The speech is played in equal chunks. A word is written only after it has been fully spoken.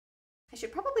I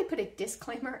should probably put a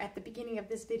disclaimer at the beginning of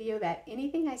this video that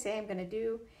anything I say I'm going to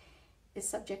do is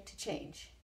subject to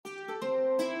change.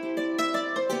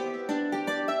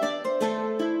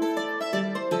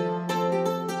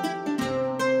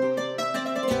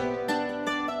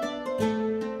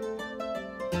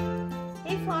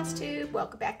 Hey FlossTube,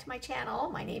 welcome back to my channel.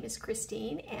 My name is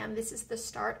Christine and this is the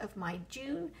start of my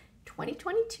June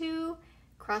 2022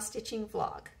 cross-stitching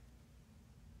vlog.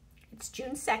 It's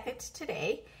June 2nd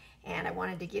today. And I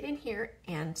wanted to get in here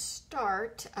and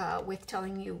start with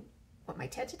telling you what my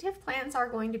tentative plans are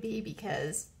going to be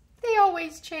because they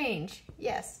always change.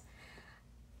 Yes.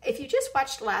 If you just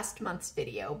watched last month's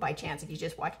video, by chance, if you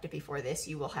just watched it before this,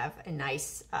 you will have a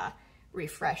nice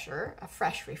refresher, a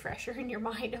fresh refresher in your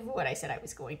mind of what I said I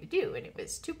was going to do. And it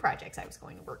was 2 projects I was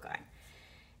going to work on.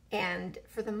 And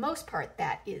for the most part,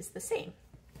 that is the same.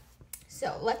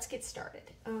 So let's get started.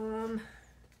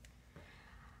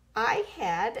 I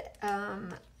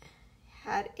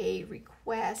had a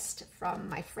request from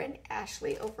my friend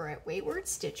Ashley over at Wayward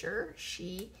Stitcher.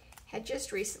 She had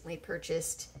just recently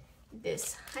purchased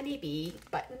this honeybee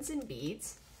buttons and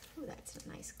beads. Oh, that's a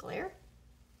nice glare.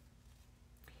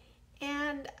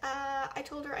 And I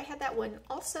told her I had that one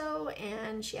also,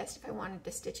 and she asked if I wanted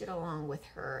to stitch it along with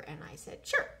her, and I said,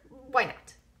 sure, why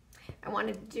not?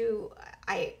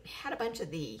 I had a bunch of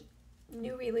the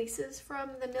new releases from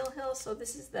the Mill Hill. So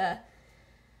this is the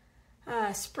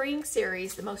spring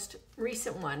series, the most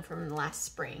recent one from last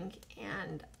spring.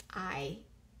 And I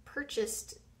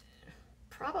purchased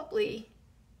probably,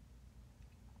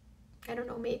 I don't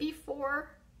know, maybe 4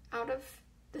 out of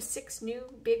the 6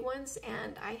 new big ones.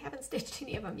 And I haven't stitched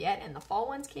any of them yet. And the fall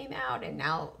ones came out and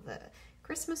now the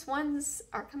Christmas ones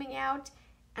are coming out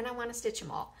and I want to stitch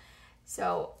them all.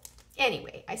 So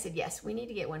anyway, I said, yes, we need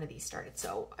to get one of these started.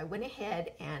 So I went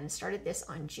ahead and started this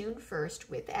on June 1st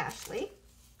with Ashley,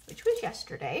 which was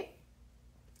yesterday.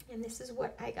 And this is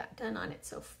what I got done on it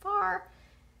so far.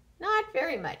 Not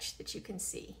very much that you can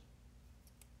see.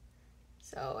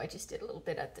 So I just did a little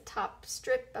bit at the top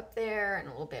strip up there and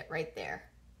a little bit right there.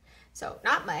 So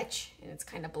not much, and it's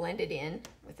kind of blended in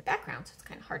with the background, so it's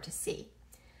kind of hard to see.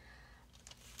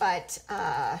 But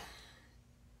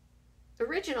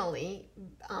originally,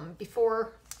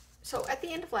 so at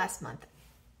the end of last month,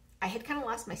 I had kind of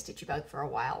lost my stitchy bug for a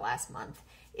while last month.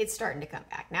 It's starting to come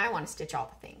back. Now I want to stitch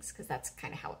all the things because that's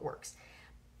kind of how it works.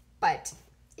 But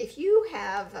if you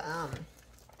have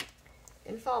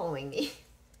been following me,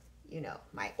 you know,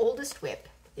 my oldest whip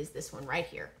is this one right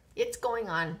here. It's going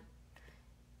on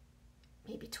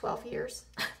maybe 12 years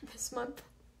this month.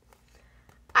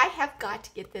 I have got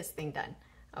to get this thing done,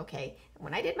 okay?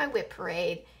 When I did my whip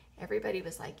parade, everybody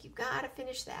was like, you gotta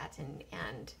finish that.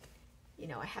 And you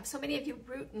know, I have so many of you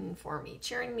rooting for me,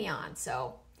 cheering me on.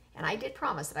 So, and I did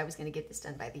promise that I was gonna get this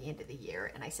done by the end of the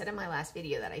year. And I said in my last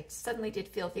video that I suddenly did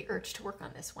feel the urge to work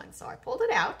on this one. So I pulled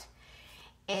it out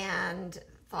and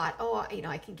thought, oh, you know,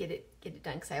 I can get it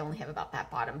done because I only have about that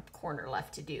bottom corner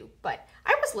left to do. But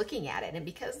I was looking at it, and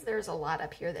because there's a lot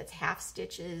up here that's half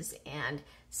stitches and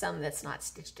some that's not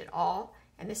stitched at all,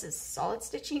 and this is solid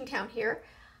stitching down here,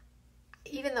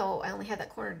 even though I only have that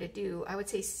corner to do, I would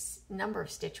say number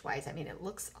of stitch wise, I mean, it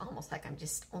looks almost like I'm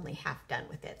just only half done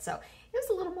with it. So it was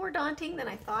a little more daunting than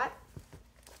I thought.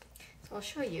 So I'll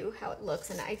show you how it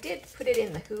looks. And I did put it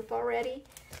in the hoop already.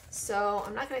 So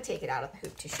I'm not going to take it out of the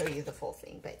hoop to show you the full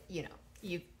thing, but you know,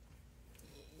 you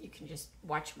can just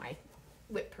watch my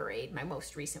whip parade, my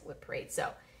most recent whip parade. So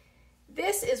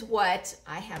this is what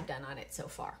I have done on it so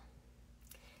far.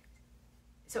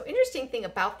 So interesting thing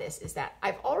about this is that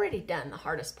I've already done the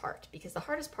hardest part, because the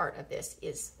hardest part of this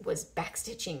was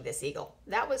backstitching this eagle.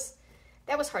 That was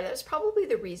hard. That was probably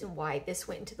the reason why this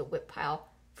went into the whip pile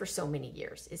for so many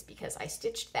years, is because I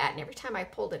stitched that, and every time I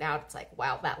pulled it out, it's like,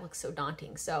 wow, that looks so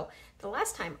daunting. So the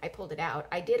last time I pulled it out,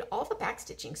 I did all the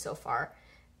backstitching so far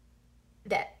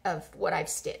of what I've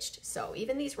stitched. So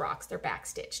even these rocks, they're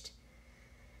backstitched.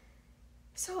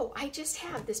 So I just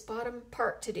have this bottom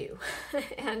part to do,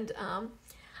 and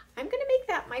I'm going to make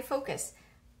that my focus.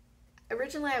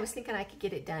 Originally, I was thinking I could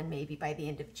get it done maybe by the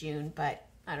end of June, but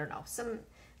I don't know. Some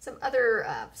other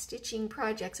stitching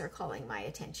projects are calling my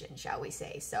attention, shall we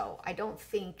say. So I don't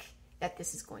think that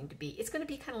this is going to be, it's going to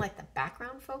be kind of like the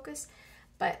background focus.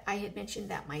 But I had mentioned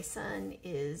that my son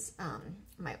is,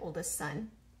 my oldest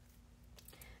son,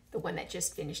 the one that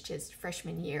just finished his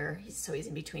freshman year. So he's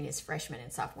in between his freshman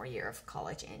and sophomore year of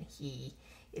college, and he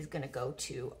is going to go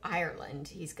to Ireland.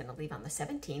 He's going to leave on the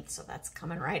 17th, so that's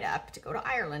coming right up, to go to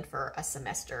Ireland for a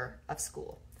semester of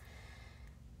school.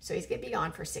 So he's going to be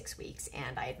gone for 6 weeks,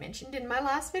 and I had mentioned in my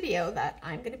last video that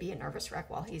I'm going to be a nervous wreck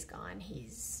while he's gone.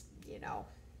 He's, you know,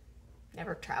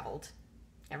 never traveled,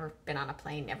 never been on a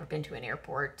plane, never been to an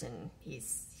airport, and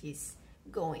he's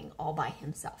going all by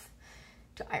himself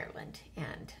to Ireland,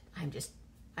 and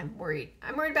I'm worried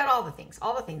about all the things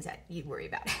that you'd worry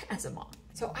about as a mom.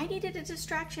 So I needed a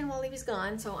distraction while he was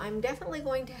gone, so I'm definitely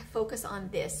going to focus on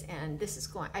this, and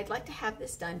I'd like to have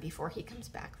this done before he comes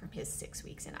back from his 6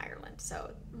 weeks in Ireland.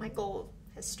 So my goal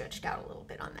has stretched out a little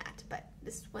bit on that, but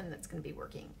this is one that's going to be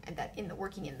working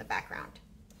in the background.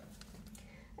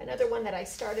 Another one that I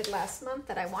started last month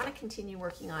that I want to continue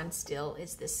working on still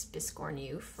is this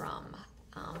biscornu from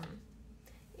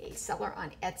a seller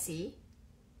on Etsy,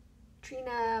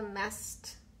 Trina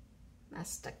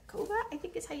Mastakova, I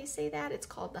think is how you say that. It's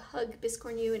called the Hug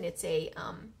Biscornu, and it's a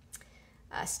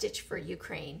stitch for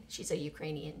Ukraine. She's a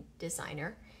Ukrainian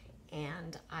designer,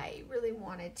 and I really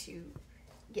wanted to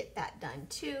get that done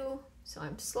too, so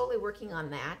I'm slowly working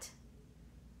on that.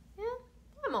 Yeah,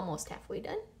 I'm almost halfway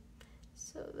done,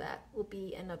 so that will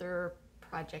be another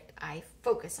project I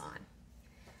focus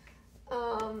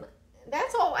on.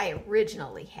 That's all I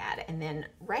originally had, and then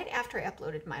right after I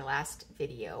uploaded my last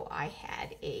video, I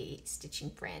had a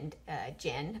stitching friend,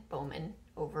 Jen Bowman,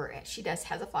 she has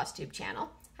a FlossTube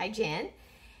channel. Hi, Jen.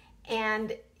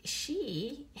 And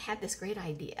she had this great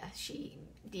idea. She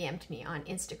DM'd me on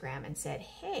Instagram and said,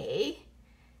 hey,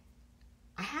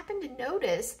 I happen to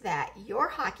notice that your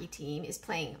hockey team is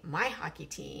playing my hockey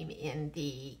team in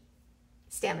the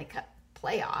Stanley Cup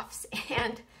playoffs,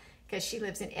 and because she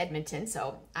lives in Edmonton,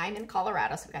 so I'm in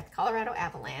Colorado, so we got the Colorado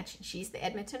Avalanche, and she's the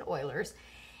Edmonton Oilers,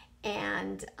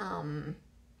 and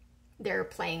they're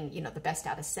playing, the best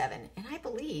out of 7, and I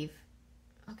believe,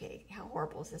 okay, how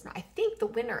horrible is this now? I think the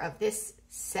winner of this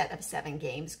set of 7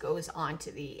 games goes on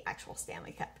to the actual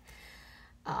Stanley Cup.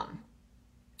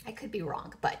 I could be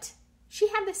wrong, but she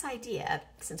had this idea,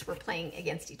 since we're playing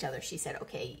against each other, she said,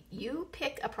 okay, you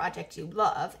pick a project you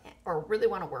love or really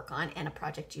want to work on, and a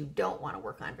project you don't want to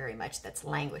work on very much that's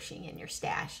languishing in your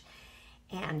stash.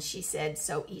 And she said,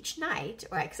 so each night,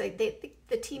 because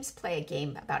the teams play a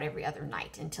game about every other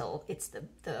night until it's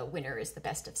the winner is the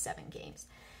best of 7 games.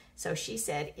 So she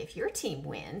said, if your team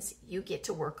wins, you get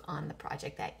to work on the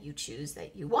project that you choose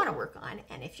that you want to work on.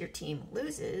 And if your team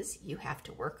loses, you have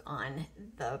to work on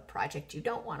the project you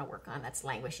don't want to work on that's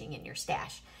languishing in your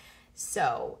stash.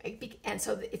 So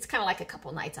it's kind of like a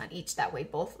couple nights on each. That way,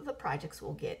 both of the projects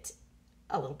will get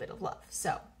a little bit of love.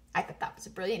 So I thought that was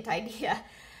a brilliant idea.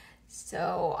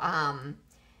 So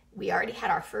we already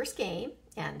had our first game,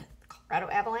 and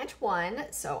Colorado Avalanche won,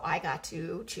 so I got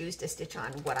to choose to stitch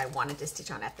on what I wanted to stitch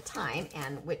on at the time,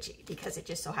 and because it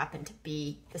just so happened to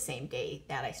be the same day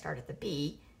that I started the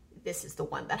B, this is the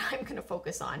one that I'm going to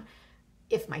focus on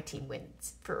if my team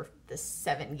wins for the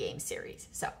 7-game series.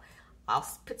 So I'll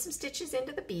put some stitches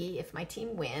into the B if my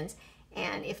team wins,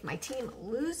 and if my team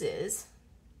loses,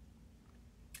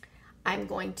 I'm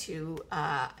going to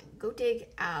go dig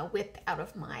a whip out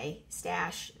of my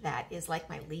stash that is like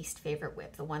my least favorite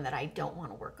whip, the one that I don't want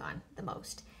to work on the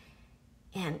most.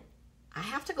 And I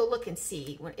have to go look and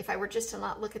see, if I were just to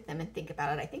not look at them and think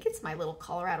about it, I think it's my little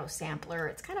Colorado sampler.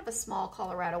 It's kind of a small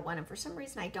Colorado one, and for some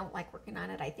reason I don't like working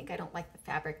on it. I think I don't like the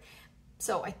fabric.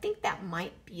 So I think that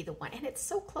might be the one, and it's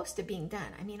so close to being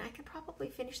done. I mean, I could probably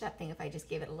finish that thing if I just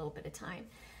gave it a little bit of time.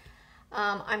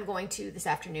 I'm going to, this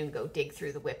afternoon, go dig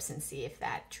through the whips and see if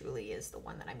that truly is the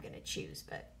one that I'm going to choose.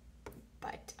 But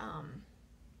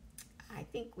I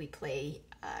think we play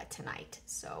tonight,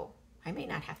 so I may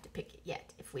not have to pick it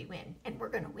yet if we win. And we're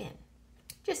going to win.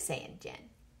 Just saying, Jen.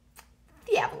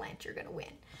 The Avalanche are going to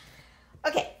win.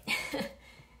 Okay.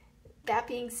 That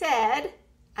being said,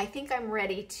 I think I'm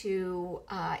ready to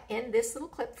end this little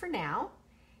clip for now.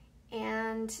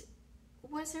 And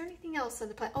was there anything else on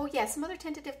the plan? Oh yeah, some other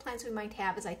tentative plans we might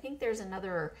have is I think there's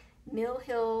another Mill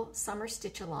Hill Summer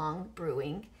Stitch Along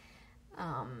brewing.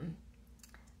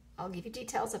 I'll give you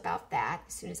details about that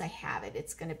as soon as I have it.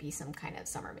 It's going to be some kind of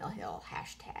Summer Mill Hill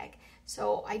hashtag.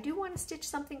 So I do want to stitch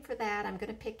something for that. I'm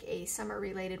going to pick a summer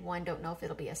related one. Don't know if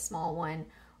it'll be a small one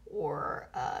or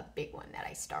a big one that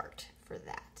I start for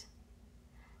that.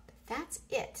 But that's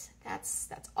it. That's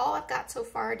all I've got so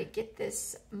far to get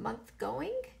this month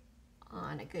going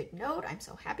on a good note. I'm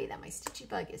so happy that my stitchy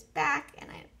bug is back, and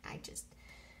I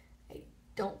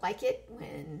don't like it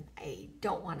when I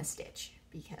don't want to stitch,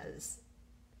 because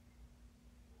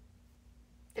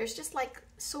there's just like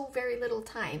so very little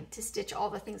time to stitch all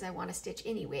the things I want to stitch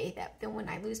anyway, that then when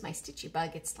I lose my stitchy bug,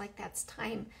 it's like that's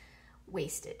time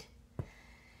wasted.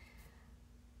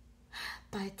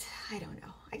 But I don't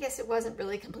know. I guess it wasn't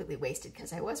really completely wasted,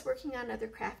 because I was working on other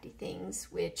crafty things,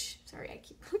 which, sorry, I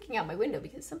keep looking out my window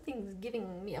because something's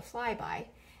giving me a flyby.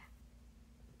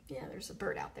 Yeah, there's a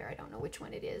bird out there. I don't know which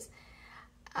one it is.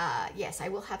 Yes, I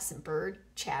will have some bird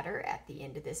chatter at the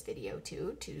end of this video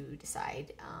too, to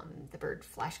decide the bird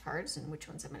flashcards and which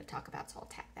ones I'm going to talk about, so I'll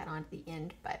tack that on to the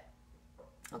end. But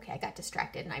okay, I got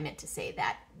distracted, and I meant to say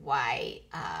that while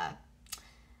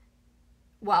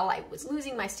I was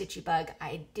losing my stitchy bug,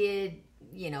 I did,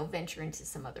 venture into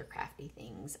some other crafty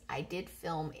things. I did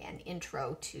film an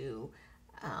intro to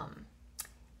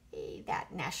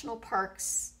that National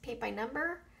Parks paint by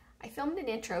number. I filmed an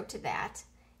intro to that,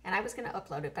 and I was going to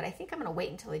upload it, but I think I'm going to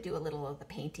wait until I do a little of the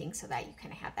painting so that you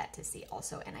kind of have that to see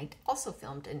also. And I also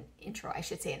filmed an intro, I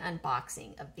should say an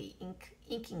unboxing of the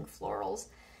inking florals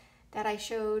that I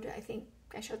showed. I think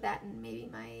I showed that in maybe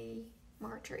my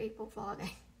March or April vlog.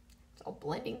 It's all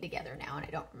blending together now, and I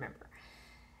don't remember.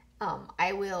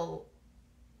 I will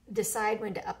decide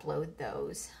when to upload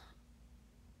those.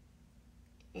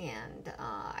 And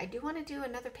I do want to do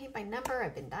another paint by number.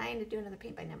 I've been dying to do another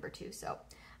paint by number too. So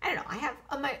I don't know. I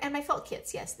have my felt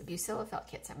kits. Yes, the Bucilla felt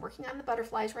kits. I'm working on the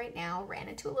butterflies right now. Ran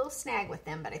into a little snag with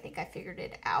them, but I think I figured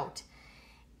it out.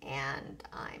 And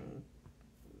I'm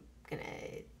going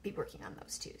to be working on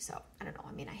those too. So I don't know.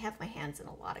 I mean, I have my hands in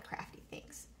a lot of crafty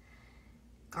things.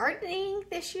 Gardening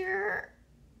this year,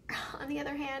 on the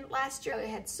other hand, last year I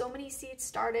had so many seeds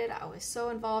started. I was so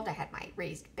involved. I had my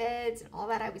raised beds and all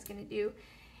that I was going to do.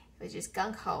 It was just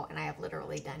gung-ho, and I have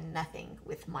literally done nothing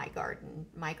with my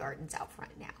gardens out front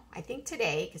now. I think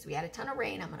today, because we had a ton of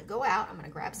rain, I'm going to go out, I'm going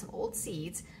to grab some old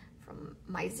seeds from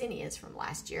my zinnias from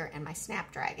last year and my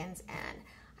snapdragons, and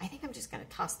I think I'm just going to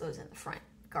toss those in the front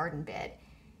garden bed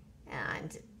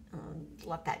and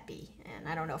let that be. And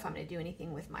I don't know if I'm going to do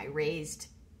anything with my raised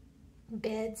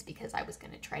beds, because I was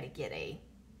going to try to get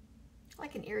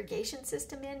like an irrigation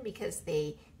system in, because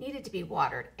they needed to be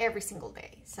watered every single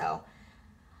day. So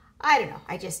I don't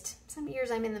know. Some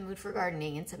years I'm in the mood for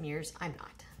gardening and some years I'm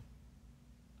not.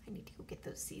 I need to go get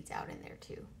those seeds out in there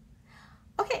too.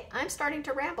 Okay, I'm starting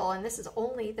to ramble, and this is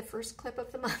only the first clip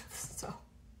of the month, so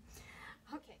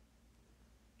okay.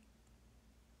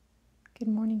 Good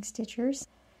morning, Stitchers.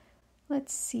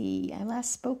 Let's see, I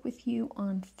last spoke with you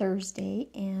on Thursday,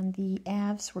 and the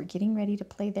Avs were getting ready to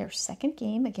play their second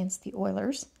game against the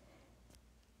Oilers,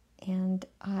 and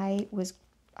I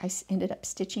ended up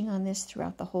stitching on this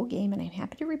throughout the whole game, and I'm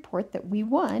happy to report that we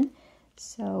won.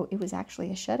 So it was actually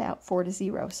a shutout,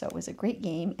 4-0, so it was a great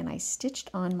game, and I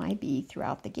stitched on my bee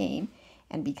throughout the game,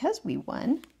 and because we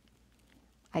won,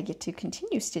 I get to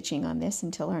continue stitching on this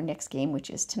until our next game, which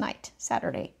is tonight,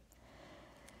 Saturday.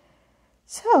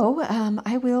 So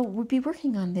I will be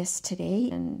working on this today,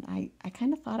 and I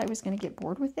kind of thought I was going to get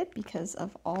bored with it because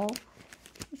of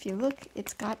if you look,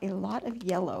 it's got a lot of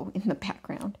yellow in the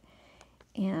background.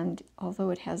 And although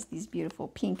it has these beautiful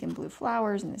pink and blue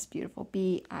flowers and this beautiful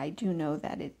bee, I do know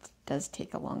that it does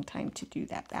take a long time to do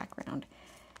that background.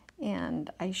 And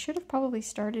I should have probably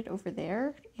started over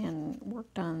there and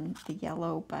worked on the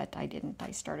yellow, but I didn't.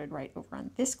 I started right over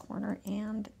on this corner,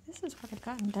 and this is what I've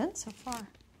gotten done so far.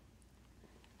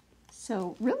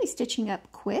 So really stitching up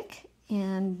quick,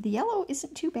 and the yellow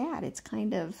isn't too bad. It's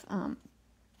kind of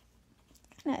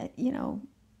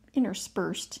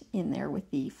interspersed in there with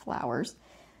the flowers.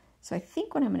 So I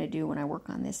think what I'm going to do when I work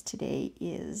on this today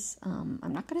is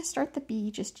I'm not going to start the bee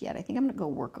just yet. I think I'm going to go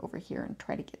work over here and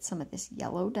try to get some of this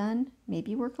yellow done.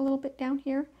 Maybe work a little bit down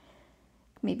here.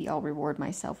 Maybe I'll reward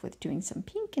myself with doing some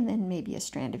pink and then maybe a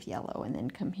strand of yellow, and then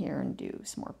come here and do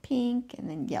some more pink and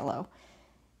then yellow.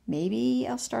 Maybe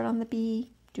I'll start on the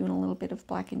bee, doing a little bit of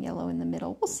black and yellow in the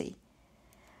middle. We'll see.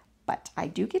 But I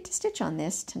do get to stitch on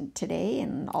this today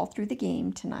and all through the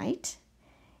game tonight.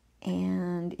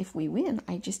 And if we win,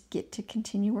 I just get to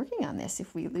continue working on this.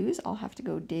 If we lose, I'll have to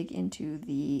go dig into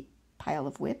the pile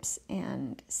of whips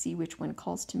and see which one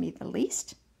calls to me the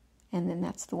least. And then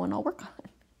that's the one I'll work on.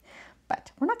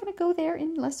 But we're not going to go there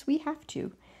unless we have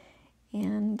to.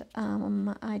 And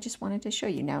I just wanted to show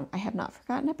you. Now, I have not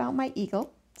forgotten about my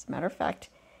eagle. As a matter of fact,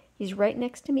 he's right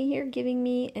next to me here giving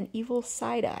me an evil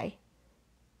side eye.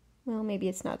 Well, maybe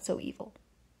it's not so evil,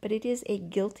 but it is a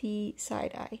guilty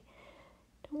side eye.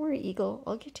 Don't worry, Eagle,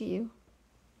 I'll get to you.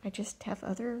 I just have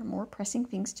other more pressing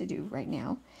things to do right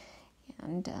now.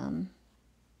 And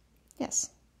yes,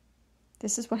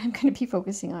 this is what I'm going to be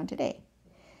focusing on today.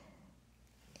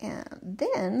 And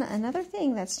then another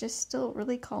thing that's just still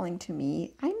really calling to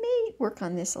me, I may work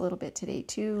on this a little bit today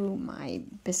too, my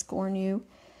biscornu,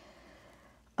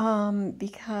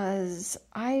 because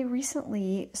I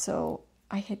recently,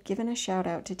 I had given a shout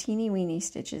out to Teeny Weeny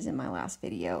Stitches in my last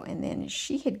video, and then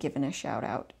she had given a shout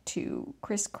out to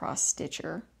Crisscross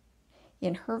Stitcher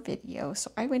in her video.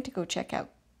 So I went to go check out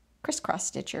Crisscross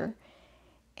Stitcher,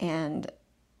 and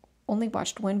only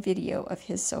watched one video of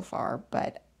his so far,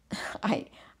 but I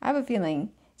have a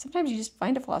feeling sometimes you just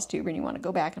find a FlossTuber and you want to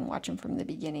go back and watch him from the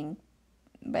beginning.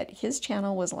 But his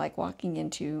channel was like walking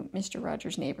into Mr.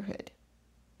 Rogers' neighborhood,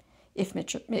 if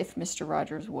Mr.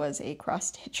 Rogers was a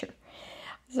cross-stitcher.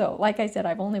 So, like I said,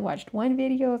 I've only watched one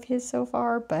video of his so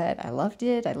far, but I loved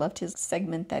it. I loved his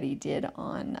segment that he did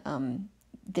on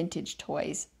vintage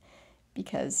toys,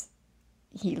 because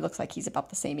he looks like he's about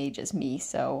the same age as me,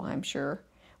 so I'm sure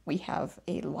we have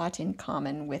a lot in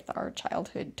common with our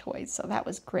childhood toys, so that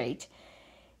was great.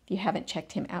 If you haven't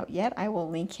checked him out yet, I will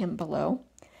link him below.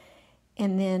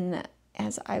 And then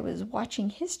as I was watching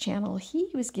his channel, he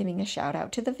was giving a shout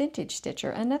out to the Vintage Stitcher,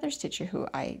 another stitcher who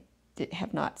I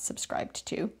have not subscribed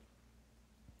to.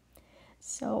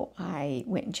 So I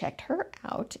went and checked her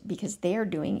out because they're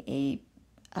doing a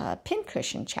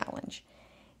pincushion challenge.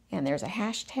 And there's a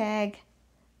hashtag.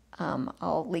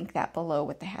 I'll link that below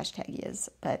what the hashtag is.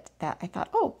 But that I thought,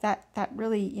 oh, that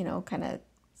really, you know, kind of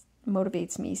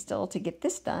motivates me still to get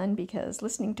this done, because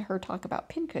listening to her talk about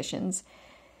pincushions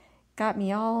got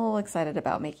me all excited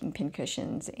about making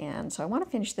pincushions. And so I want to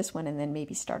finish this one and then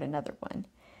maybe start another one.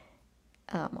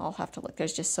 I'll have to look.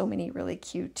 There's just so many really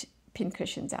cute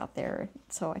pincushions out there.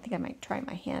 So I think I might try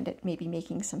my hand at maybe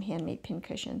making some handmade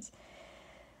pincushions.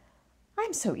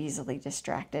 I'm so easily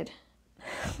distracted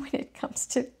when it comes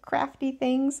to crafty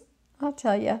things. I'll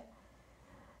tell you.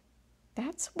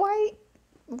 That's why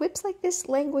whips like this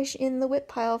languish in the whip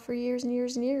pile for years and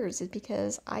years and years, is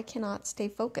because I cannot stay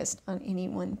focused on any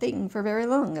one thing for very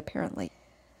long, apparently.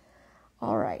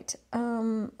 All right,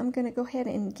 I'm going to go ahead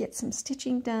and get some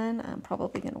stitching done. I'm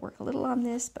probably going to work a little on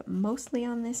this, but mostly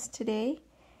on this today.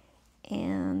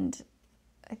 And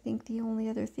I think the only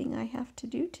other thing I have to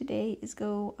do today is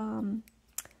go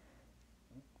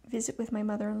visit with my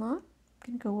mother-in-law. I'm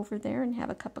going to go over there and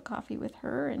have a cup of coffee with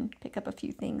her and pick up a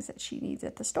few things that she needs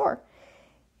at the store.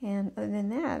 And other than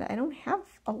that, I don't have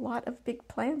a lot of big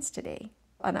plans today.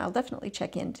 And I'll definitely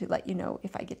check in to let you know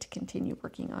if I get to continue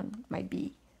working on my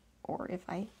bee, or if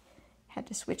I had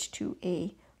to switch to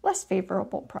a less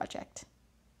favorable project.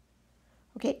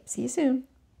 Okay, see you soon.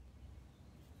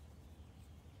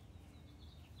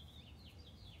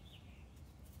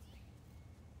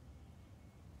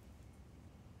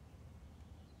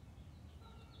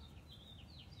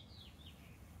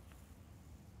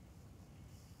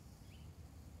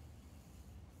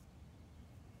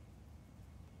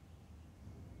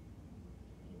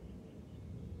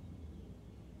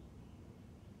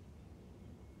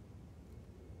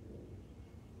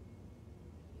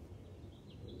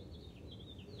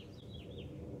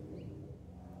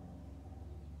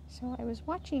 So I was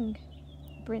watching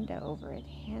Brenda over at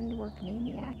Handwork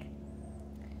Maniac.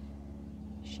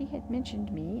 She had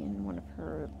mentioned me in one of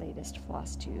her latest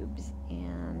FlossTubes,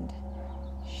 and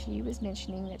she was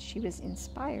mentioning that she was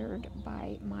inspired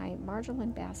by my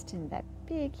Marjolaine Baston, that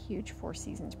big, huge Four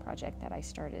Seasons project that I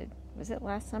started. Was it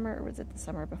last summer or was it the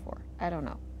summer before? I don't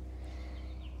know.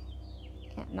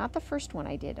 And not the first one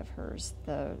I did of hers.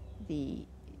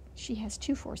 She has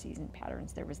two Four Season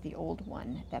patterns. There was the old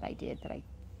one that I did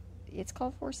it's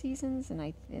called Four Seasons,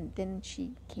 and then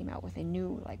she came out with a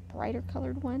new, like, brighter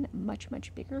colored one, much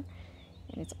bigger,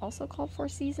 and it's also called Four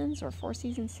Seasons or Four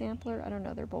Seasons Sampler. I don't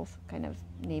know, they're both kind of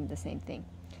named the same thing.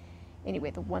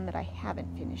 Anyway, the one that I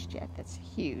haven't finished yet, that's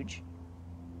huge,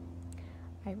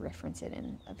 I reference it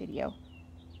in a video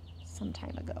some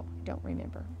time ago. I don't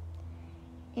remember.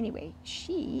 Anyway,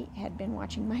 she had been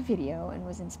watching my video and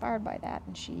was inspired by that,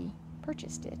 and she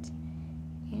purchased it,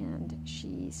 and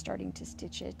she's starting to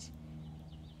stitch it.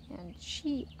 And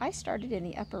I started in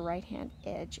the upper right hand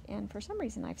edge, and for some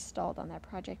reason I've stalled on that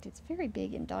project. It's very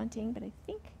big and daunting, but I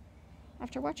think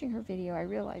after watching her video I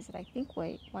realized that I think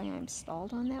why I'm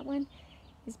stalled on that one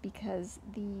is because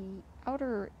the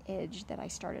outer edge that I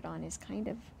started on is kind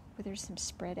of where there's some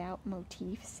spread out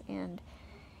motifs, and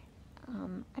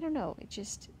I don't know, it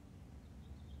just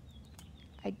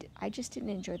I just didn't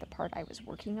enjoy the part I was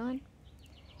working on.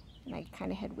 And I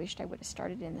kind of had wished I would have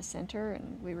started in the center,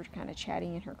 and we were kind of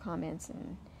chatting in her comments,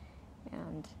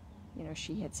 and you know,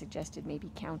 she had suggested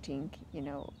maybe counting, you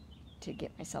know, to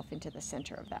get myself into the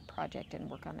center of that project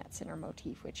and work on that center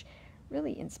motif, which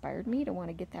really inspired me to want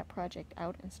to get that project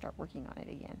out and start working on it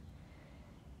again.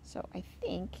 So I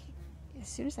think as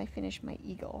soon as I finish my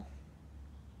eagle,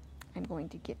 I'm going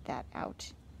to get that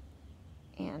out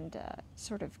and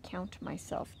sort of count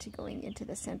myself to going into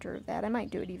the center of that. I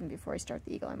might do it even before I start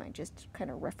the eagle. I might just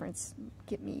kind of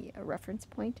get me a reference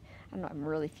point. I don't know, I'm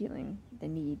really feeling the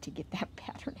need to get that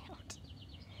pattern out.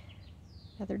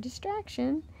 Another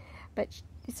distraction. But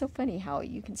it's so funny how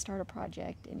you can start a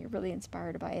project and you're really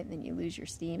inspired by it, and then you lose your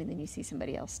steam, and then you see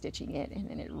somebody else stitching it, and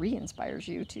then it re-inspires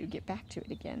you to get back to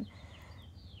it again.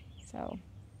 So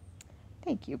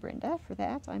thank you, Brenda, for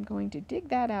that. I'm going to dig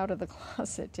that out of the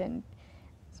closet, and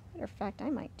as a matter of fact, I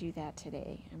might do that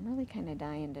today. I'm really kind of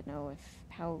dying to know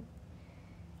how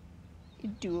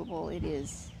doable it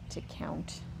is to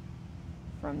count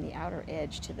from the outer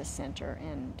edge to the center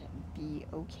and be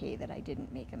okay that I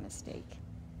didn't make a mistake.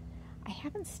 I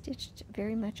haven't stitched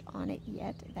very much on it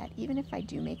yet, that even if I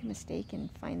do make a mistake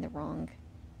and find the wrong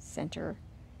center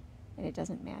and it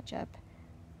doesn't match up,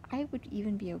 I would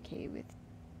even be okay with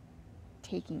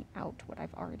taking out what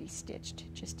I've already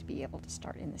stitched just to be able to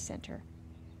start in the center.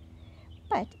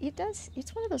 But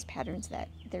it's one of those patterns that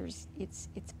it's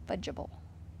fudgeable.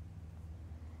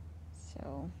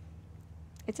 So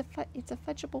it's a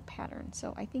fudgeable pattern.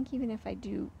 So I think even if I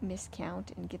do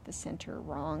miscount and get the center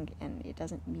wrong and it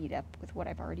doesn't meet up with what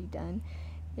I've already done,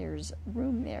 there's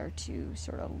room there to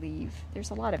sort of leave. There's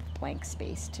a lot of blank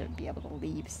space to be able to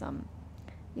leave some,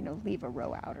 leave a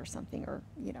row out or something, or,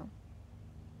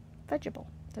 fudgeable.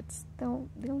 That's the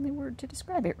only word to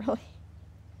describe it, really.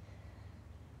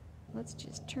 Let's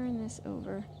just turn this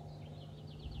over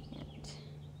and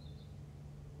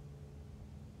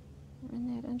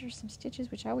run that under some stitches,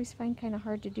 which I always find kind of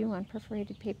hard to do on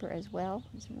perforated paper as well,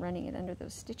 is running it under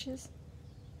those stitches.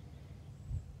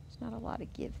 There's not a lot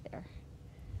of give there.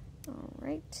 All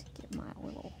right, get my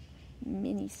little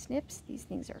mini snips. These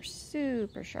things are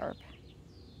super sharp.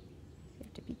 You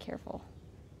have to be careful.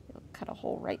 It'll cut a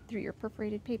hole right through your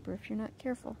perforated paper if you're not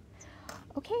careful.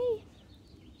 Okay,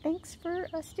 thanks for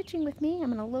stitching with me.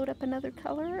 I'm going to load up another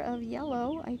color of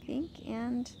yellow, I think,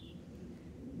 and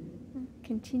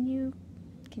continue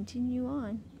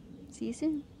on. See you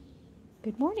soon.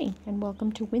 Good morning, and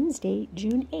welcome to Wednesday,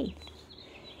 June 8th.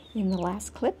 In the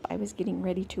last clip, I was getting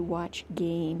ready to watch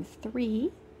Game 3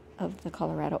 of the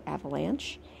Colorado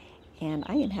Avalanche, and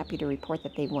I am happy to report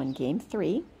that they won Game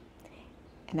 3,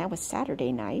 and that was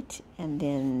Saturday night, and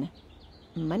then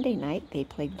Monday night they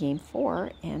played Game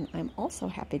 4, and I'm also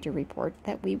happy to report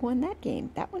that we won that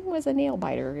game. That one was a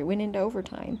nail-biter. It went into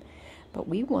overtime, but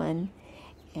we won,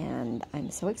 and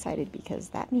I'm so excited because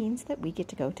that means that we get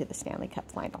to go to the Stanley Cup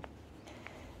final.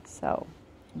 So,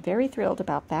 very thrilled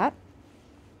about that.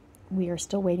 We are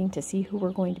still waiting to see who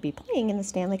we're going to be playing in the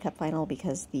Stanley Cup final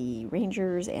because the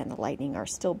Rangers and the Lightning are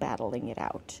still battling it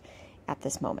out at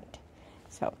this moment.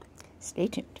 So, stay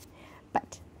tuned.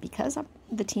 But because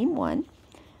the team won,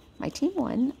 my team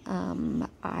won,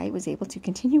 I was able to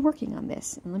continue working on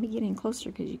this. And let me get in closer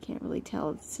because you can't really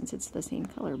tell since it's the same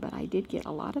color, but I did get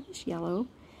a lot of this yellow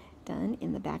done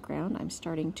in the background. I'm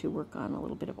starting to work on a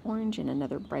little bit of orange and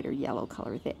another brighter yellow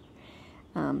color there.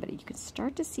 But you can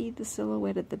start to see the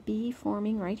silhouette of the bee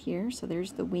forming right here. So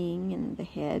there's the wing and the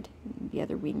head. And the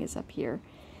other wing is up here.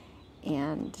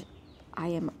 And I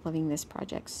am loving this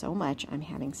project so much. I'm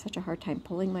having such a hard time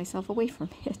pulling myself away from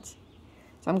it.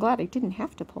 So I'm glad I didn't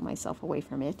have to pull myself away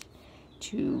from it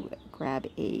to grab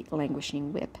a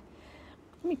languishing whip.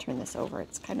 Let me turn this over.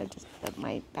 It's kind of just that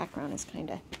my background is kind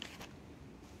of,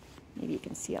 maybe you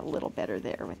can see a little better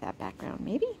there with that background,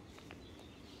 maybe?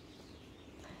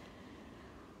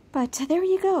 But there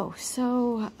you go.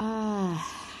 So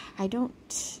I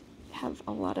don't have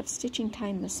a lot of stitching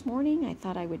time this morning. I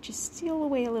thought I would just steal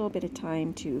away a little bit of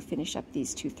time to finish up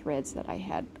these 2 threads that I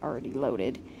had already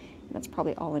loaded. And that's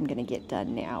probably all I'm going to get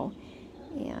done now.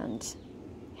 And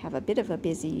have a bit of a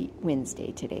busy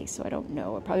Wednesday today, so I don't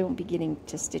know. I probably won't be getting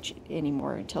to stitch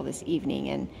anymore until this evening.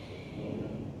 And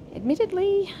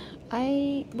admittedly,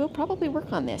 I will probably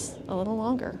work on this a little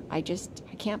longer. I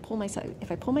can't pull myself.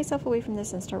 If I pull myself away from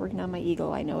this and start working on my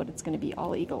eagle, I know it's going to be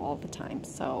all eagle all the time.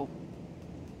 So,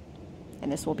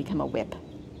 and this will become a whip.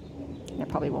 And I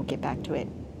probably won't get back to it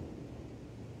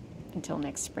until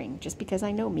next spring, just because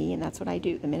I know me, and that's what I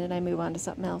do. The minute I move on to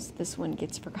something else, this one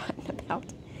gets forgotten about,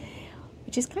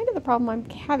 which is kind of the problem I'm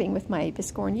having with my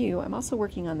Biscorn U. I'm also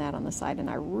working on that on the side, and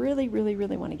I really, really,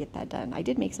 really want to get that done. I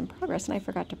did make some progress, and I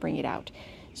forgot to bring it out,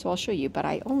 so I'll show you, but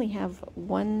I only have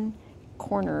one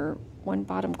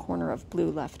bottom corner of blue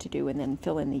left to do, and then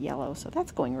fill in the yellow, so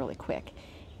that's going really quick,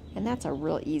 and that's a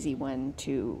real easy one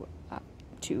to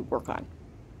work on.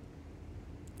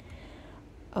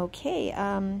 Okay,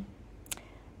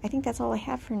 I think that's all I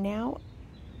have for now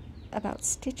about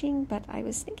stitching, but I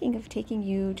was thinking of taking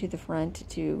you to the front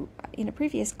to, in a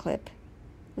previous clip,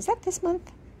 was that this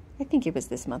month? I think it was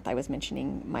this month. I was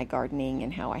mentioning my gardening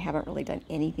and how I haven't really done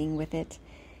anything with it,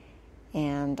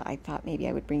 and I thought maybe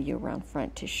I would bring you around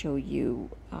front to show you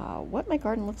what my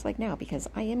garden looks like now, because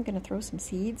I am going to throw some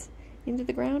seeds into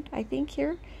the ground, I think,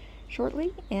 here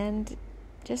shortly and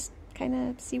just kind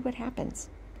of see what happens.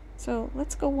 So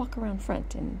let's go walk around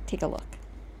front and take a look.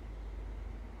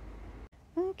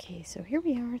 Okay, so here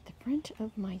we are at the front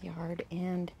of my yard,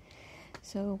 and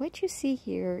so what you see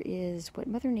here is what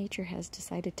Mother Nature has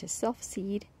decided to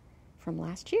self-seed from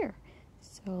last year.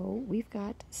 So we've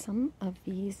got some of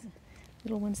these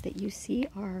little ones that you see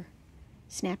are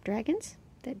snapdragons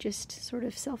that just sort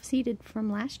of self-seeded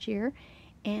from last year,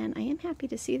 and I am happy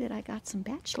to see that I got some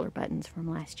bachelor buttons from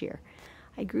last year.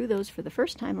 I grew those for the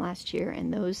first time last year,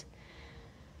 and those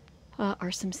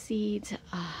are some seeds,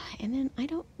 and then I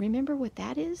don't remember what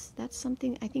that is. That's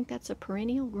something, I think that's a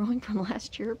perennial growing from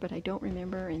last year, but I don't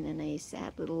remember. And then a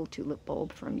sad little tulip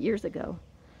bulb from years ago.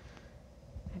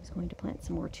 I was going to plant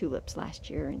some more tulips last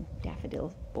year and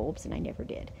daffodil bulbs, and I never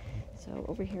did. So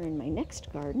over here in my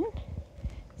next garden,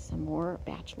 some more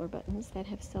bachelor buttons that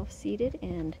have self-seeded,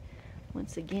 and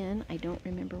once again, I don't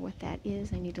remember what that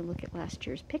is. I need to look at last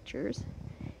year's pictures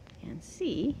and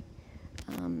see.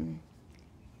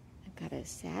 Got a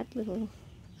sad little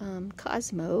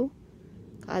Cosmos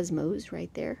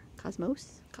right there. Cosmo,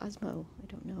 I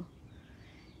don't know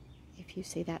if you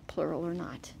say that plural or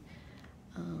not.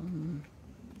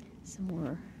 Some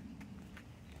more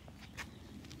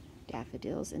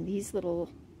daffodils, and these little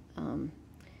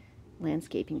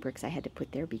landscaping bricks I had to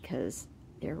put there because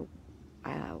they're,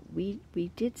 we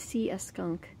did see a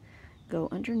skunk go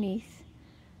underneath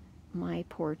my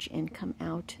porch and come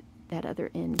out that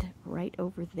other end right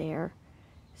over there.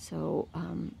 So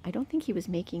I don't think he was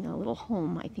making a little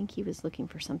home. I think he was looking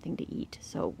for something to eat.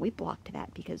 So we blocked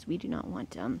that because we do not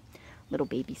want little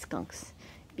baby skunks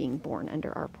being born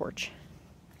under our porch.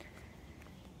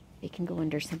 They can go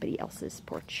under somebody else's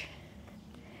porch.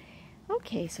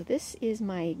 Okay, so this is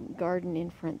my garden in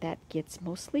front that gets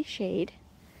mostly shade.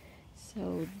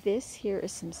 So this here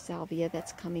is some salvia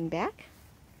that's coming back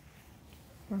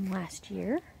from last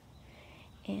year.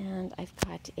 And I've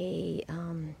got a,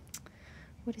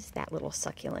 what is that little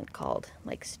succulent called?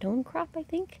 Like stone crop, I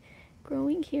think,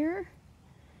 growing here.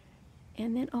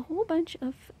 And then a whole bunch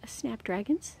of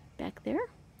snapdragons back there.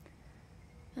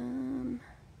 And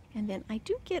then I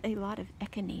do get a lot of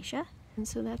echinacea. And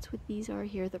so that's what these are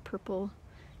here, the purple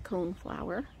cone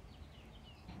flower.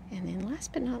 And then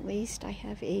last but not least, I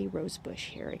have a rose bush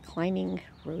here, a climbing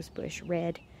rose bush,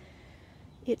 red.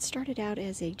 It started out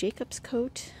as a Jacob's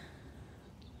coat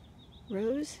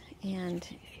rose, and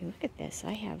if you look at this,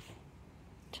 I have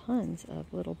tons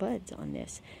of little buds on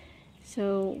this.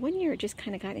 So one year it just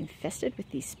kind of got infested with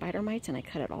these spider mites, and I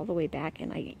cut it all the way back,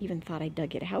 and I even thought I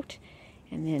dug it out,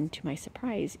 and then to my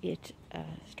surprise it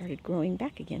started growing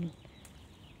back again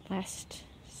last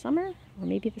summer, or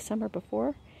maybe the summer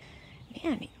before.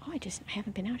 Man, oh, I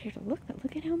haven't been out here to look, but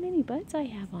look at how many buds I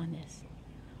have on this.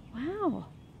 Wow,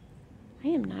 I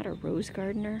am not a rose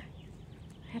gardener.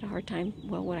 I had a hard time,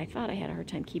 well, what I thought I had a hard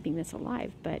time keeping this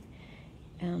alive, but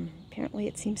apparently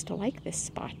it seems to like this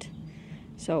spot.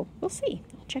 So we'll see.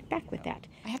 I'll check back with that.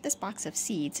 I have this box of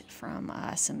seeds from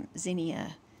some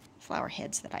zinnia flower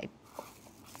heads that I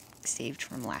saved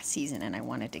from last season, and I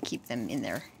wanted to keep them in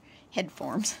their head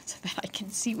forms so that I can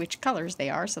see which colors they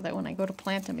are, so that when I go to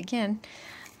plant them again,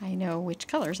 I know which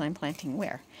colors I'm planting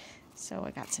where. So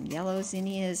I got some yellow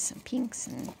zinnias, some pinks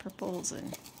and purples,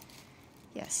 and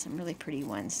yes, some really pretty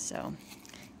ones. So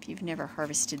if you've never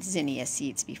harvested zinnia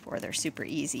seeds before, they're super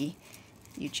easy.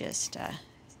 You just,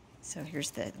 so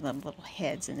here's the little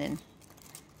heads, and then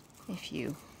if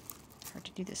you, hard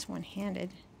to do this one-handed,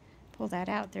 pull that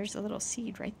out, there's a little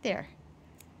seed right there.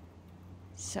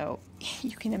 So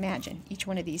you can imagine each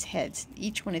one of these heads,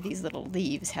 each one of these little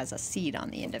leaves has a seed on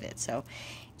the end of it. So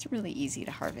it's really easy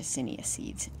to harvest zinnia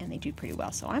seeds, and they do pretty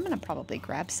well. So I'm going to probably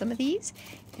grab some of these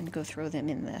and go throw them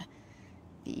in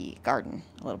the garden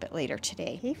a little bit later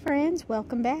today. Hey friends,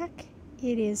 welcome back.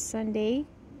 It is Sunday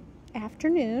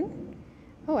afternoon.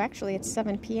 Oh, actually it's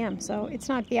 7 p.m. so it's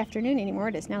not the afternoon anymore,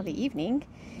 it is now the evening.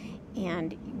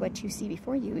 And what you see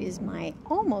before you is my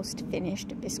almost finished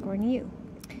biscornu.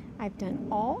 I've done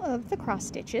all of the cross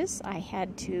stitches. I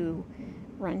had to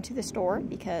run to the store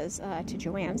because to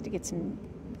Joann's to get some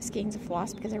skeins of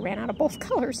floss because I ran out of both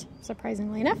colors,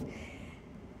 surprisingly enough.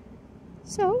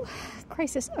 So,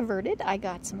 crisis averted. I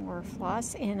got some more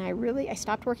floss, and I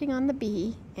stopped working on the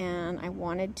bee, and I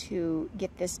wanted to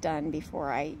get this done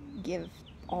before I give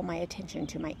all my attention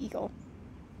to my eagle.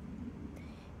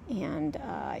 And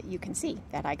you can see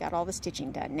that I got all the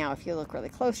stitching done. Now, if you look really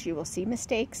close, you will see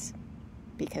mistakes,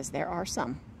 because there are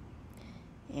some.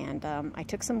 And I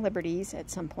took some liberties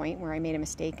at some point where I made a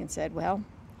mistake and said, well,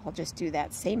 I'll just do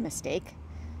that same mistake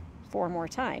 4 more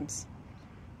times.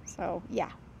 So,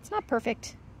 yeah. It's not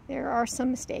perfect. There are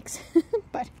some mistakes,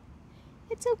 but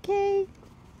it's okay.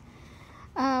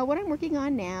 What I'm working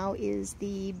on now is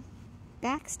the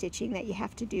back stitching that you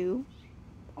have to do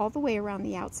all the way around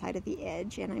the outside of the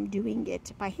edge, and I'm doing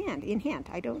it by hand, in hand.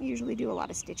 I don't usually do a lot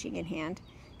of stitching in hand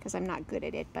because I'm not good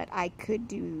at it, but I could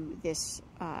do this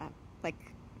like,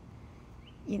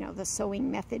 you know, the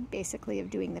sewing method basically of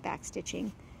doing the back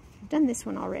stitching. I've done this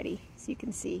one already, so you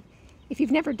can see. If you've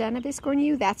never done a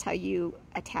biscornu, that's how you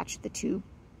attach the two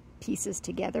pieces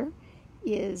together,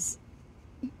 is,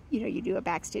 you know, you do a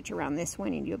back stitch around this one,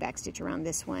 and you do a back stitch around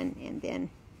this one, and then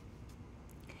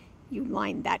you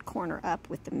line that corner up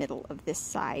with the middle of this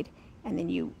side, and then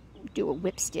you do a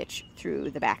whip stitch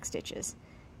through the back stitches.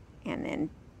 And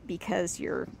then because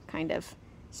you're kind of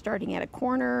starting at a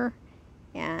corner,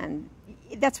 and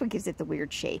that's what gives it the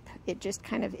weird shape. It just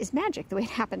kind of is magic the way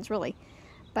it happens, really.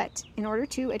 But in order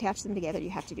to attach them together, you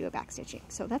have to do a back stitching.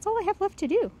 So that's all I have left to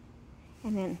do.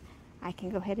 And then I can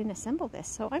go ahead and assemble this.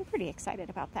 So I'm pretty excited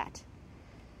about that.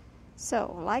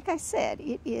 So like I said,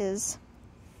 it is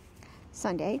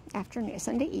Sunday afternoon,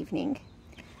 Sunday evening.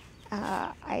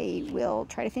 I will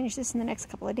try to finish this in the next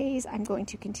couple of days. I'm going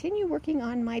to continue working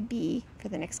on my bee for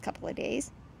the next couple of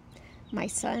days. My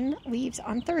son leaves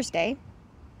on Thursday.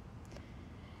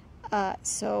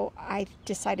 So I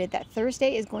decided that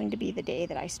Thursday is going to be the day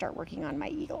that I start working on my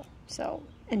eagle. So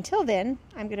until then,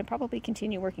 I'm going to probably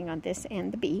continue working on this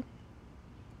and the bee.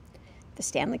 The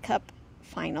Stanley Cup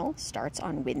final starts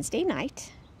on Wednesday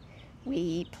night.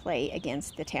 We play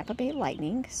against the Tampa Bay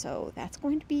Lightning, so that's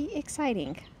going to be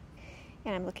exciting,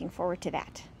 and I'm looking forward to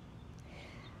that.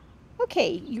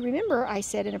 Okay, you remember I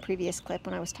said in a previous clip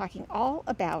when I was talking all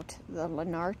about the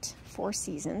Lennart Four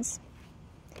Seasons,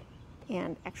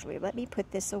 and actually let me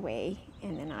put this away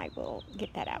and then I will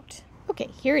get that out. Okay,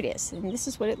 here it is, and this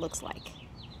is what it looks like.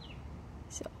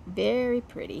 So, very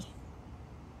pretty.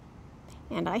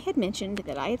 And I had mentioned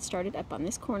that I had started up on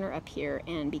this corner up here,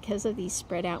 and because of these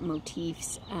spread out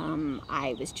motifs,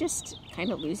 I was just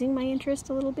kind of losing my interest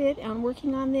a little bit on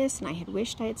working on this, and I had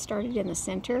wished I had started in the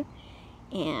center.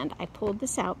 And I pulled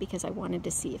this out because I wanted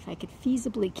to see if I could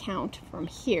feasibly count from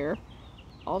here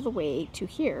all the way to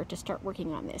here to start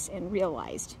working on this, and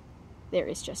realized there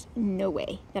is just no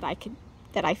way that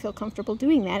I feel comfortable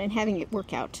doing that and having it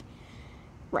work out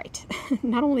right.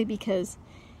 Not only because,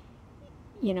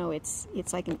 you know, it's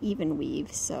like an even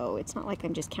weave, so it's not like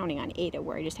I'm just counting on Ada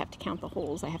where I just have to count the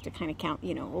holes. I have to kind of count,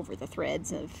 you know, over the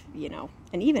threads of, you know,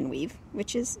 an even weave,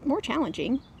 which is more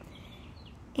challenging.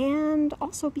 And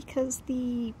also because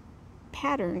the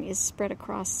pattern is spread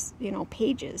across, you know,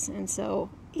 pages, and so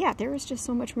yeah, there is just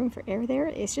so much room for error there.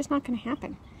 It's just not going to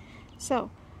happen. So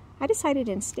I decided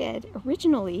instead,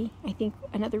 originally, I think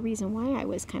another reason why I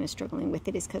was kind of struggling with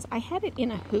it is because I had it in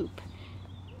a hoop.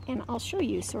 And I'll show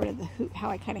you sort of the hoop, how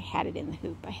I kind of had it in the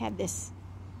hoop. I had this,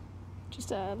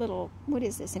 just a little, what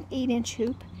is this, an 8-inch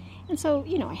hoop. And so,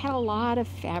 you know, I had a lot of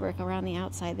fabric around the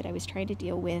outside that I was trying to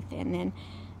deal with. And then,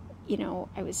 you know,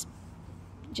 I was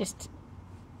just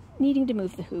needing to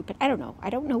move the hoop. But I don't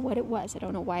know what it was. I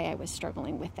don't know why I was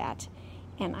struggling with that.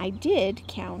 And I did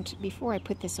count, before I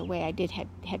put this away, I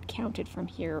had counted from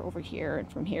here over here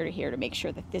and from here to here to make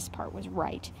sure that this part was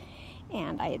right.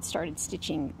 And I had started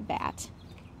stitching that.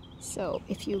 So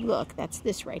if you look, that's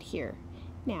this right here.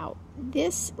 Now,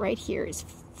 this right here is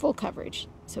full coverage.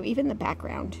 So even the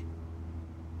background,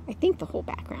 I think the whole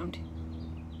background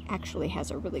actually has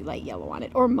a really light yellow on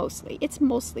it, or mostly. It's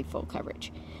mostly full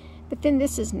coverage. But then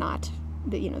this is not,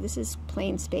 you know, this is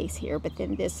plain space here, but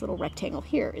then this little rectangle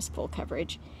here is full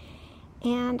coverage.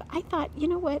 And I thought, you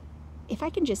know what, if I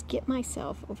can just get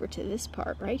myself over to this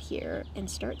part right here and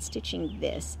start stitching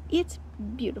this, it's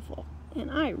beautiful.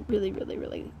 And I really, really,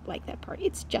 really like that part.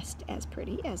 It's just as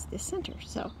pretty as this center.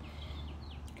 So,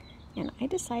 and I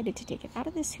decided to take it out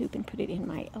of this hoop and put it in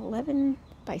my 11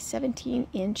 by 17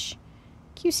 inch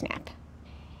Q-snap.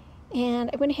 And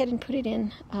I went ahead and put it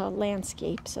in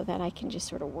landscape so that I can just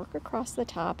sort of work across the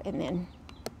top and then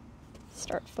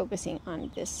start focusing on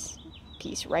this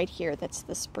piece right here. That's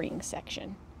the spring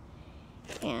section.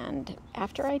 And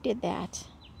after I did that,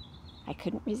 I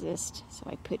couldn't resist, so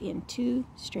I put in 2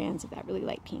 strands of that really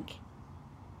light pink.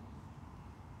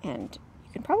 And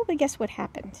you can probably guess what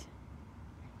happened.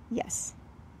 Yes,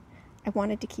 I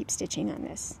wanted to keep stitching on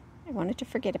this. I wanted to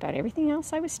forget about everything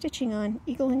else I was stitching on,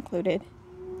 eagle included,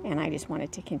 and I just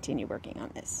wanted to continue working on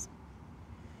this.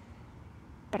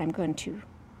 But I'm going to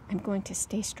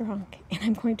stay strong, and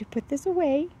I'm going to put this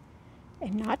away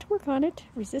and not work on it,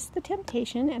 resist the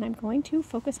temptation, and I'm going to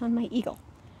focus on my eagle.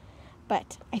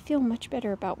 But I feel much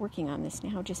better about working on this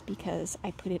now just because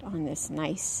I put it on this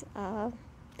nice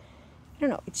don't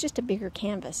know, it's just a bigger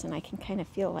canvas and I can kind of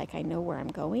feel like I know where I'm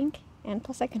going. And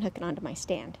plus I can hook it onto my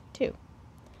stand too.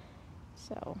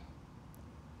 So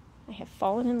I have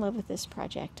fallen in love with this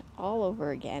project all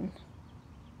over again,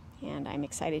 and I'm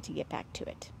excited to get back to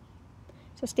it.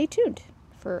 So stay tuned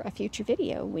for a future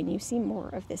video when you see more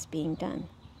of this being done.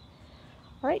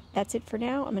 Alright, that's it for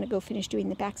now. I'm going to go finish doing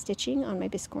the back stitching on my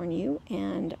Biscorn U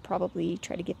and probably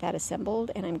try to get that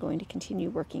assembled, and I'm going to continue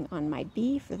working on my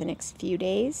bee for the next few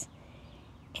days,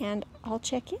 and I'll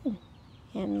check in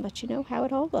and let you know how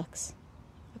it all looks.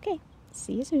 Okay,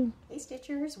 see you soon. Hey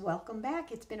Stitchers, welcome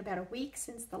back. It's been about a week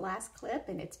since the last clip,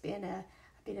 and it's been a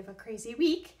bit of a crazy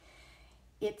week.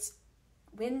 It's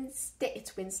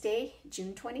Wednesday,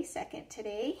 June 22nd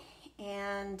today,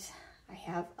 and I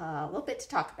have a little bit to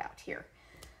talk about here.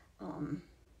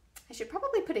 I should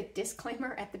probably put a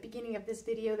disclaimer at the beginning of this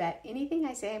video that anything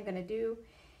I say I'm going to do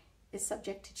is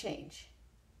subject to change.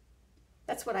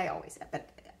 That's what I always say, but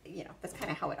you know, that's kind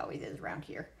of how it always is around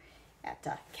here at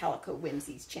Calico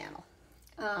Whimsy's channel.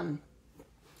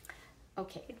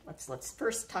 Okay, let's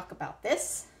first talk about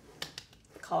this.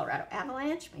 The Colorado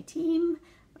Avalanche, my team,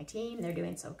 they're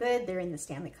doing so good. They're in the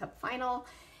Stanley Cup final.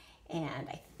 And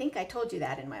I think I told you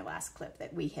that in my last clip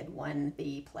that we had won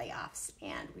the playoffs,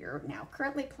 and we're now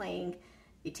currently playing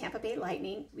the Tampa Bay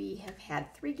Lightning. We have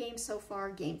had 3 games so far.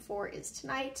 Game 4 is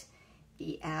tonight.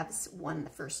 The Avs won the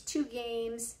first 2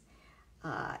 games.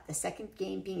 The second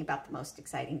game being about the most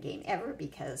exciting game ever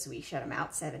because we shut them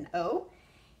out 7-0,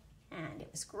 and it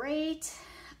was great.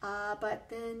 But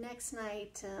the next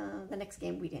night, the next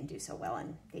game, we didn't do so well,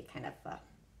 and they kind of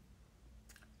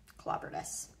clobbered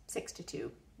us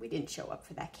 6-2. We didn't show up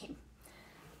for that game.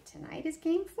 Tonight is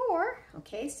game 4.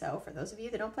 Okay, so for those of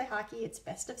you that don't play hockey, it's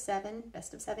best of 7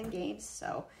 games.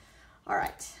 So, all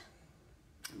right,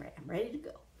 I'm ready to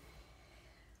go.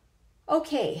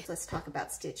 Okay, let's talk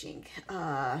about stitching.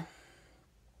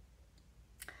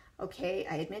 Okay,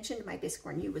 I had mentioned my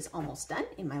Biscorn U was almost done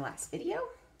in my last video,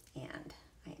 and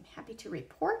I am happy to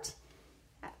report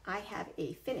that I have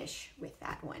a finish with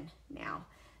that one now.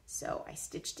 So I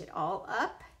stitched it all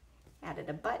up. Added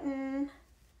a button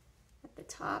at the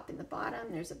top and the bottom.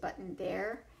 There's a button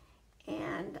there.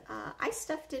 And I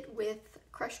stuffed it with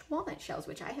crushed walnut shells,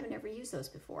 which I haven't ever used those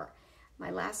before.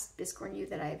 My last Biscorn U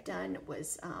that I've done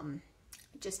was,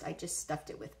 I just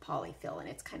stuffed it with polyfill, and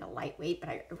it's kind of lightweight, but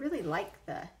I really like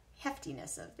the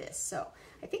heftiness of this. So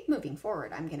I think moving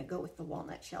forward, I'm going to go with the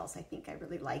walnut shells. I think I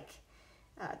really like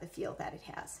the feel that it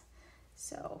has.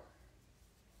 So,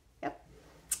 yep.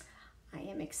 I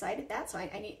am excited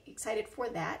excited for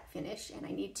that finish, and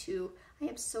I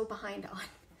am so behind on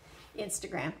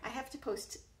Instagram. I have to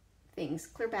post things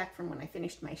clear back from when I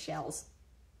finished my shells,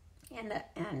 and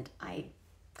I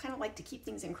kind of like to keep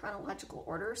things in chronological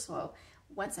order, so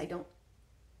once I don't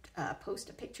post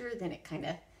a picture, then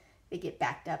they get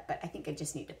backed up, but I think I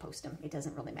just need to post them. It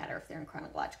doesn't really matter if they're in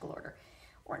chronological order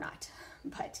or not,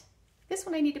 but this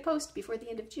one I need to post before the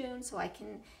end of June so I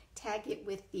can tag it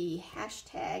with the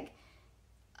hashtag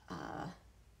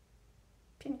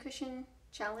Pincushion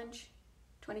Challenge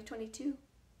 2022.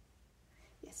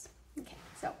 Yes. Okay.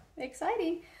 So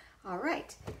exciting. All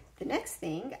right. The next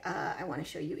thing I want to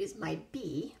show you is my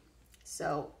bee.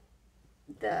 So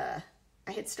I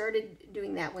had started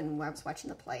doing that when I was watching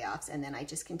the playoffs, and then I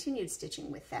just continued stitching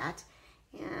with that.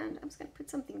 And I was going to put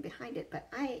something behind it, but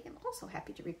I am also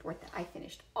happy to report that I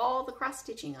finished all the cross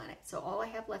stitching on it. So all I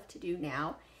have left to do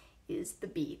now is the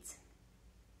beads.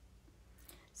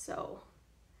 So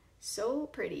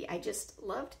pretty. I just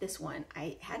loved this one.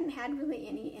 I hadn't had really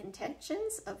any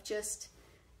intentions of just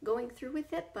going through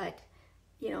with it, but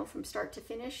you know, from start to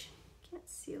finish, can't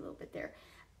see a little bit there,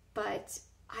 but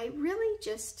I really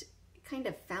just kind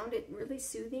of found it really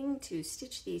soothing to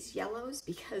stitch these yellows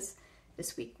because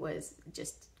this week was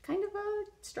just kind of a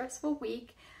stressful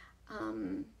week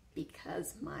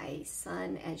because my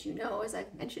son, as you know, as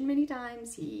I've mentioned many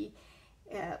times, he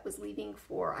was leaving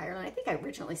for Ireland. I think I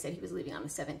originally said he was leaving on the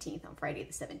 17th, on Friday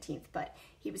the 17th, but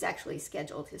he was actually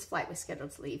scheduled, his flight was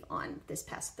scheduled to leave on this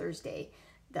past Thursday,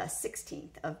 the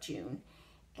 16th of June,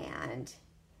 and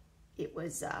it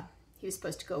was, he was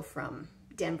supposed to go from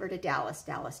Denver to Dallas,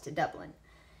 Dallas to Dublin,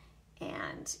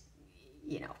 and,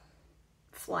 you know,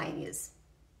 flying is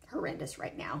horrendous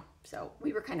right now, so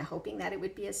we were kind of hoping that it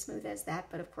would be as smooth as that,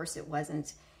 but of course it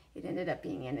wasn't. It ended up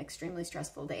being an extremely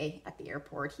stressful day at the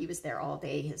airport. He was there all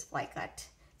day. His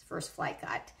first flight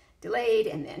got delayed,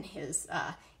 and then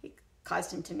it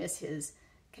caused him to miss his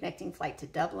connecting flight to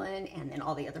Dublin, and then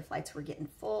all the other flights were getting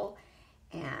full.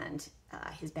 and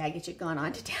his baggage had gone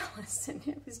on to Dallas, and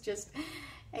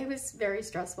it was very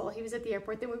stressful. He was at the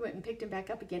airport, then we went and picked him back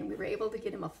up again. We were able to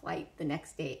get him a flight the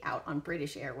next day out on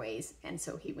British Airways, and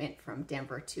so he went from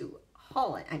Denver to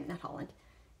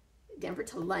Denver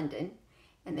to London,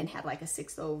 and then had like a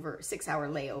 6-hour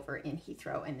layover in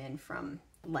Heathrow, and then from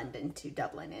London to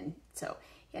Dublin, and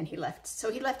he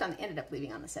ended up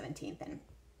leaving on the 17th, and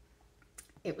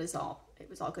it was all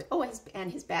good. Oh,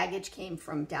 his baggage came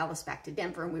from Dallas back to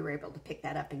Denver, and we were able to pick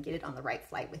that up and get it on the right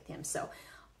flight with him. So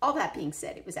all that being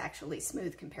said, it was actually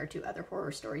smooth compared to other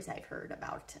horror stories I've heard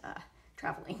about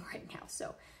traveling right now.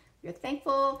 So we're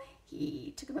thankful.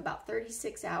 He took him about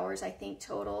 36 hours, I think,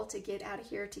 total to get out of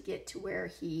here, to get to where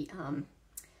he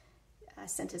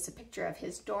sent us a picture of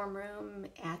his dorm room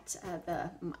at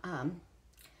the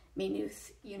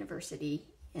Maynooth University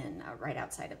right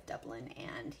outside of Dublin,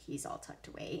 and he's all tucked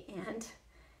away, and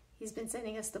he's been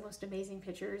sending us the most amazing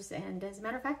pictures. And as a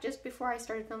matter of fact, just before I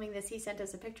started filming this, he sent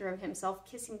us a picture of himself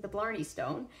kissing the Blarney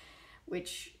Stone,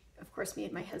 which of course me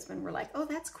and my husband were like, oh,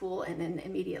 that's cool, and then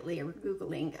immediately we're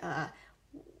Googling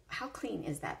how clean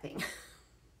is that thing.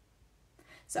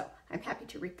 So I'm happy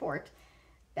to report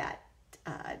that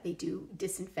they do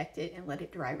disinfect it and let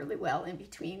it dry really well in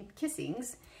between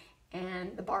kissings.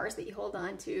 And the bars that you hold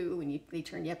on to when they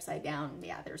turn you upside down,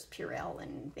 yeah, there's Purell,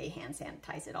 and they hand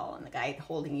sanitize it all, and the guy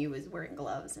holding you is wearing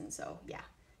gloves, and so, yeah.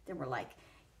 Then we're like,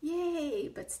 yay,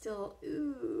 but still,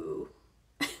 ooh.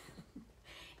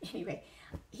 Anyway,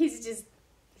 he's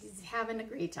having a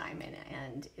great time,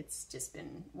 and it's just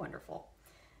been wonderful.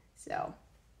 So,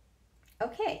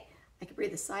 okay, I can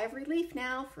breathe a sigh of relief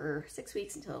now for 6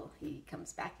 weeks until he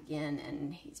comes back again,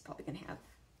 and he's probably going to have,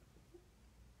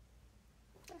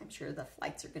 I'm sure the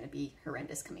flights are going to be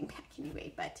horrendous coming back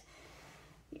anyway, but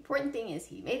the important thing is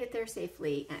he made it there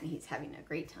safely, and he's having a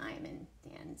great time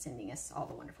and sending us all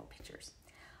the wonderful pictures.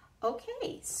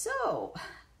 Okay, so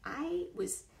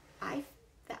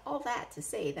all that to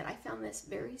say that I found this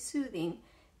very soothing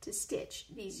to stitch.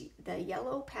 The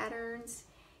yellow patterns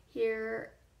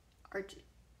here are,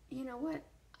 you know what?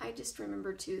 I just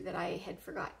remembered too that I had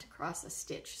forgot to cross a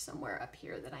stitch somewhere up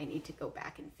here that I need to go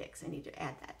back and fix. I need to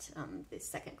add that, this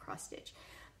second cross stitch.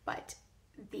 But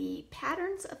the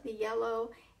patterns of the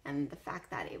yellow and the fact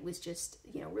that it was just,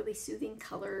 really soothing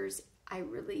colors, I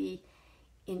really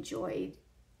enjoyed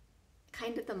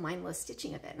kind of the mindless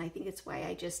stitching of it. And I think it's why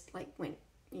I just went,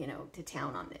 to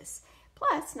town on this.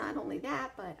 Plus, not only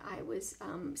that, but I was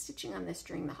stitching on this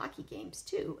during the hockey games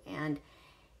too. And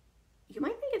you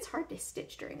might think it's hard to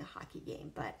stitch during a hockey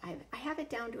game, but I have it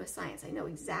down to a science. I know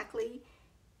exactly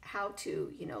how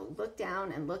to, look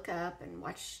down and look up and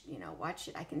watch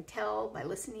it. I can tell by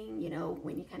listening,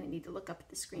 when you kind of need to look up at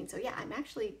the screen. So yeah, I'm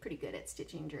actually pretty good at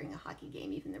stitching during a hockey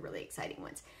game, even the really exciting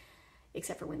ones,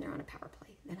 except for when they're on a power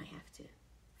play. Then I have to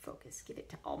focus, give it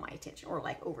to all my attention, or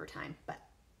like overtime, but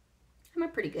I'm a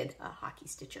pretty good hockey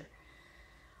stitcher.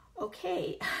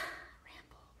 Okay,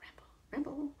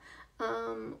 ramble.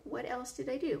 What else did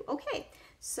I do? Okay,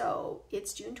 so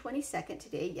it's June 22nd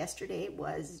today. Yesterday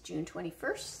was June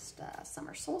 21st,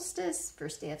 summer solstice,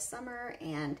 first day of summer,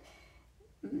 and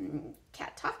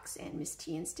Cat Talks and Miss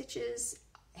T and Stitches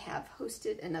have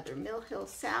hosted another Mill Hill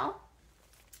Sal,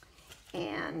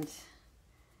 and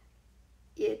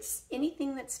it's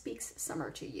anything that speaks summer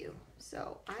to you.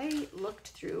 So I looked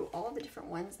through all the different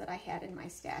ones that I had in my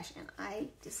stash, and I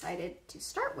decided to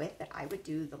start with that I would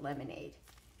do the lemonade.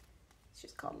 It's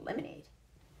just called Lemonade.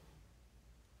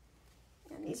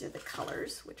 And these are the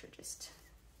colors, which are just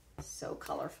so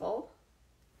colorful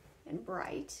and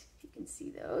bright, if you can see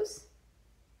those.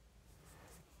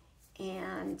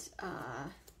 And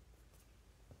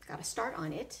got a start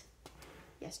on it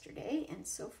yesterday, and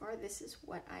so far this is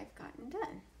what I've gotten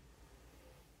done.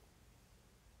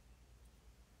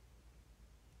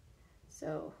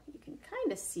 So you can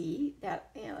kind of see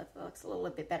that, it looks a little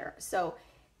bit better. So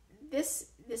this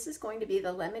is going to be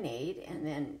the lemonade, and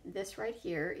then this right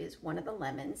here is one of the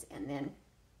lemons, and then,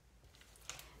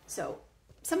 so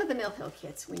some of the Mill Hill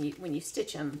kits, when you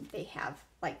stitch them, they have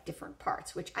like different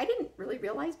parts, which I didn't really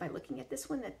realize by looking at this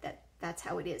one that's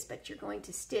how it is. But you're going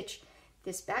to stitch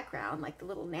this background, like the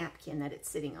little napkin that it's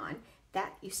sitting on,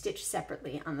 that you stitch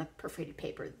separately on the perforated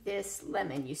paper. This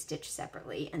lemon you stitch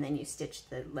separately, and then you stitch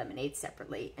the lemonade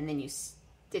separately, and then you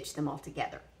stitch them all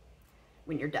together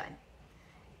when you're done.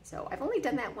 So I've only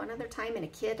done that one other time in a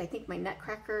kit. I think my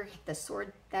Nutcracker, the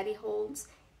sword that he holds,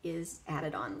 is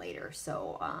added on later.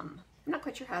 So I'm not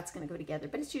quite sure how it's going to go together,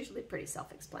 but it's usually pretty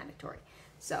self-explanatory.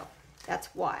 So that's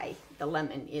why the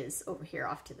lemon is over here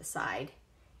off to the side,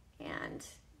 and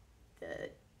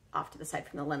the off to the side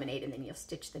from the lemonade, and then you'll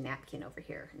stitch the napkin over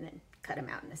here and then cut them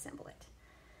out and assemble it.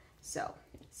 So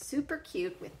super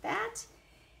cute with that.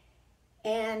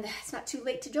 And it's not too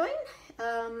late to join.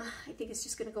 I think it's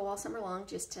just going to go all summer long,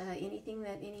 just anything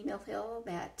that any Mill Hill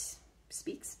that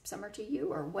speaks summer to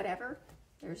you or whatever.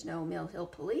 There's no Mill Hill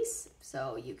police,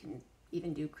 so you can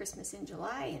even do Christmas in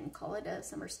July and call it a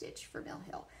summer stitch for Mill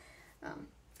Hill.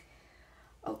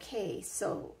 Okay,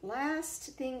 so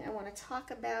last thing I want to talk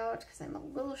about, because I'm a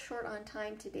little short on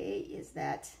time today, is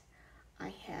that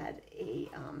I had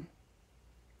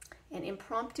an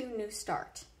impromptu new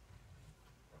start.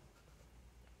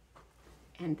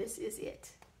 And this is it,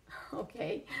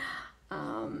 okay?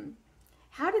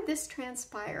 How did this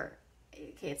transpire?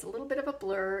 Okay, it's a little bit of a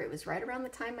blur. It was right around the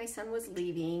time my son was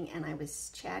leaving, and I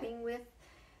was chatting with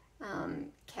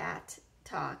Kat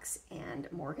Talks and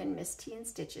Morgan Miss Tea and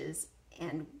Stitches,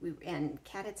 and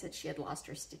Kat had said she had lost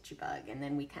her stitchy bug, and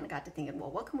then we kind of got to thinking,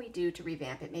 well, what can we do to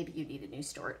revamp it? Maybe you need a new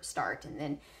start, and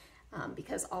then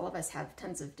because all of us have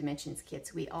tons of Dimensions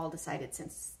kits, we all decided,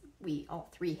 since we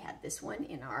all three had this one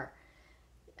in our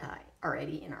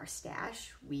already in our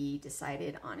stash, we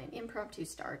decided on an impromptu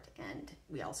start, and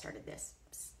we all started this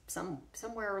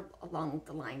somewhere along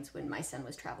the lines when my son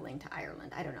was traveling to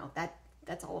Ireland. I don't know,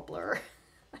 that's all a blur.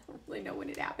 I don't really know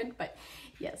when it happened, but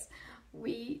yes,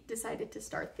 we decided to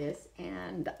start this,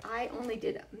 and I only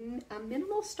did a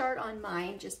minimal start on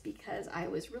mine just because I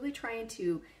was really trying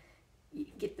to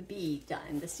get the bee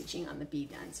done, the stitching on the bee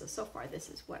done. So far this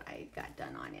is what I got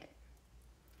done on it.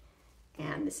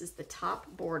 And this is the top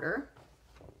border.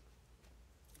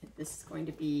 This is going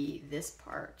to be this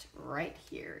part right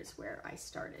here is where I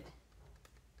started,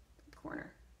 the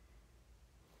corner.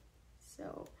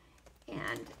 So,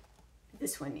 and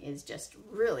this one is just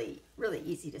really, really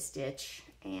easy to stitch,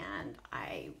 and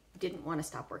I didn't want to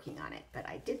stop working on it, but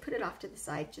I did put it off to the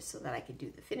side just so that I could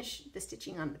do the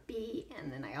stitching on the bee,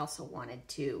 and then I also wanted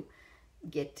to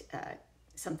get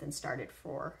something started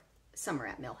for summer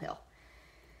at Mill Hill.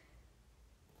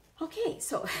 Okay,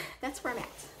 so that's where I'm at.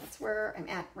 That's where I'm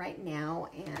at right now,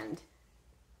 and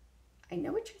I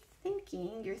know what you're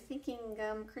thinking. You're thinking,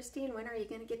 Christine, when are you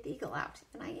going to get the eagle out?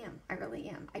 And I am. I really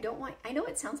am. I know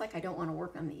it sounds like I don't want to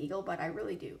work on the eagle, but I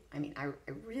really do. I mean, I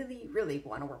really, really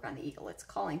want to work on the eagle. It's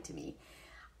calling to me.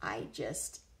 I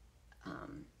just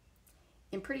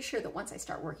am pretty sure that once I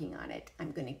start working on it, I'm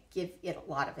going to give it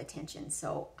a lot of attention.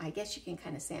 So I guess you can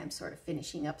kind of say I'm sort of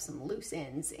finishing up some loose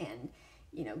ends and,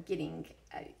 you know, getting,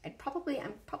 I'm probably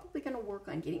going to work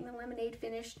on getting the lemonade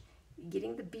finished,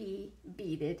 getting the bee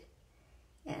beaded,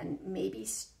 and maybe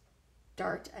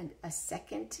start a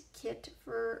second kit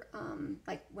for,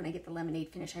 like when I get the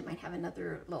lemonade finished, I might have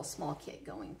another little small kit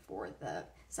going for the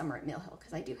summer at Mill Hill,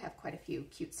 because I do have quite a few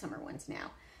cute summer ones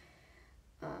now.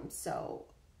 So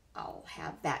I'll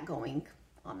have that going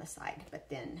on the side,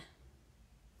 but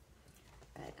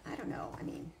I don't know, I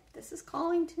mean, this is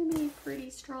calling to me pretty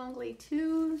strongly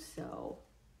too, so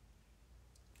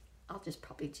I'll just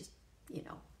probably you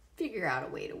know, figure out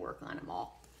a way to work on them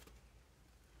all.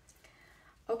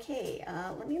 Okay,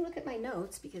 let me look at my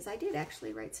notes, because I did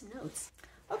actually write some notes.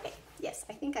 Okay, yes,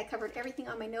 I think I covered everything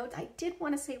on my notes. I did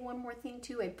want to say one more thing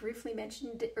too. I briefly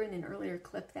mentioned it in an earlier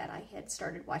clip that I had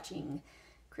started watching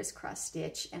Crisscross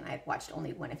Stitch, and I've watched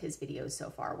only one of his videos so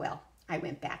far. Well, I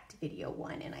went back to video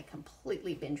 1 and I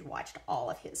completely binge watched all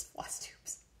of his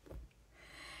FlossTubes.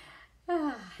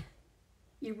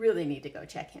 You really need to go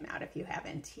check him out if you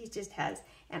haven't. He just has,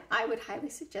 and I would highly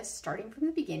suggest starting from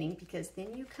the beginning, because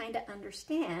then you kind of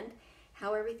understand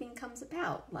how everything comes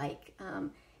about, like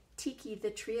Tiki, the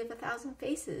Tree of 1,000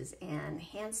 Faces, and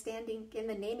handstanding, and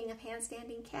the naming of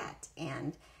Handstanding Cat,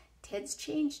 and Ted's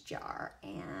Change Jar,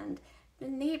 and the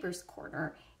Neighbor's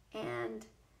Corner, and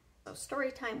so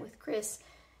story time with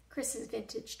Chris's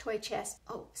vintage toy chest.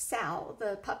 Oh, Sal,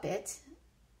 the puppet.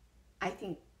 I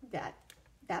think that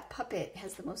puppet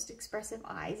has the most expressive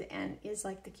eyes and is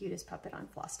like the cutest puppet on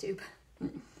FlossTube.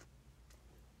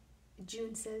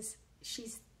 June says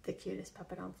she's the cutest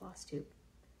puppet on FlossTube.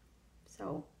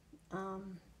 So,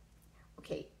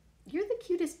 okay, you're the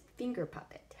cutest finger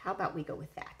puppet. How about we go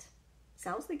with that?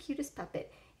 Sal's the cutest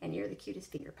puppet and you're the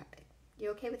cutest finger puppet.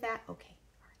 You okay with that? Okay.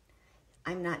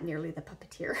 I'm not nearly the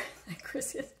puppeteer that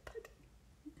Chris is, but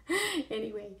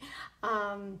anyway,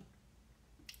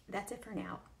 that's it for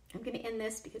now. I'm going to end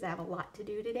this because I have a lot to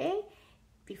do today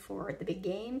before the big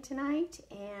game tonight,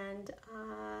 and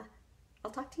I'll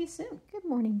talk to you soon. Good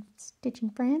morning, stitching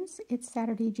friends. It's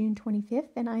Saturday, June 25th,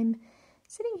 and I'm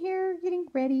sitting here getting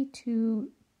ready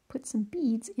to put some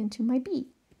beads into my bee.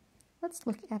 Let's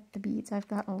look at the beads I've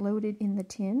got loaded in the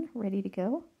tin, ready to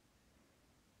go.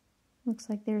 Looks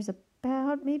like there's a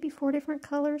about maybe 4 different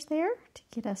colors there to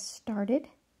get us started.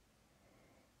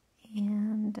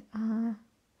 And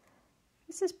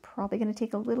this is probably going to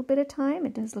take a little bit of time.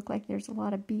 It does look like there's a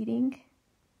lot of beading.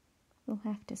 We'll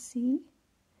have to see.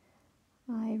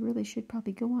 I really should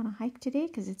probably go on a hike today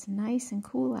because it's nice and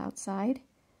cool outside.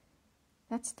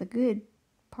 That's the good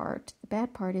part. The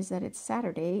bad part is that it's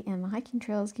Saturday and the hiking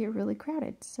trails get really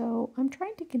crowded. So I'm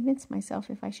trying to convince myself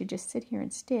if I should just sit here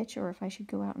and stitch or if I should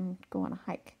go out and go on a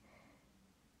hike.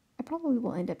 I probably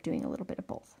will end up doing a little bit of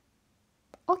both.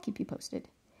 I'll keep you posted.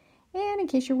 And in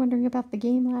case you're wondering about the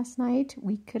game last night,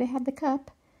 we could have had the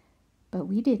cup, but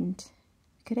we didn't.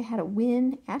 We could have had a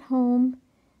win at home.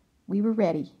 We were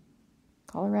ready.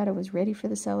 Colorado was ready for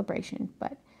the celebration,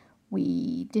 but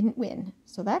we didn't win.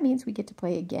 So that means we get to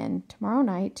play again tomorrow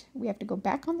night. We have to go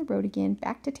back on the road again,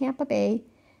 back to Tampa Bay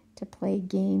to play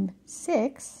game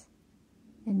 6,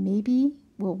 and maybe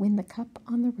we'll win the cup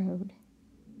on the road.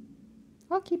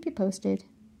 I'll keep you posted.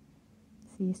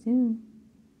 See you soon.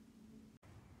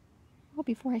 Well,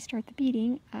 before I start the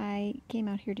beading, I came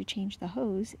out here to change the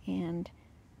hose and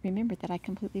remembered that I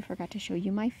completely forgot to show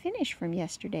you my finish from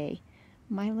yesterday.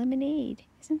 My lemonade.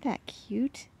 Isn't that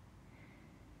cute?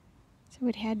 So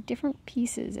it had different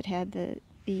pieces. It had the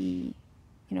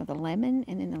lemon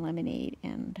and then the lemonade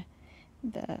and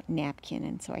the napkin,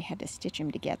 and so I had to stitch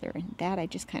them together. And that I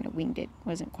just kind of winged it.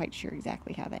 Wasn't quite sure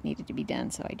exactly how that needed to be done,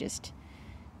 so I just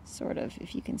sort of,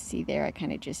 if you can see there, I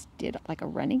kind of just did like a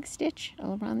running stitch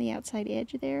all around the outside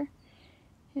edge there.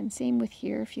 And same with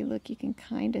here. If you look, you can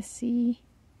kind of see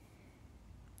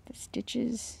the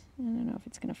stitches. I don't know if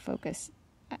it's going to focus.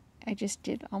 I just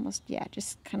did almost, yeah,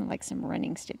 just kind of like some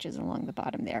running stitches along the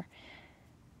bottom there.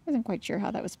 Wasn't quite sure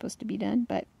how that was supposed to be done,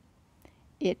 but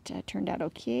it turned out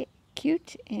okay,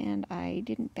 cute, and I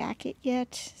didn't back it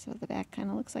yet, so the back kind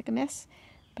of looks like a mess.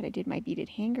 But I did my beaded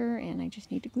hanger, and I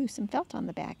just need to glue some felt on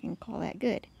the back and call that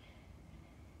good.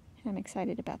 I'm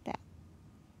excited about that.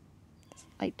 This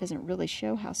light doesn't really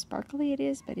show how sparkly it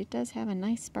is, but it does have a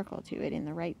nice sparkle to it in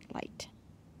the right light.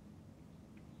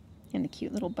 And the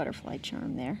cute little butterfly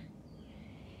charm there.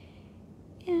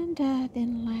 And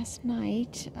then last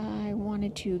night, I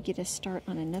wanted to get a start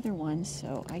on another one,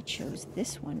 so I chose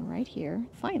this one right here.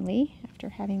 Finally, after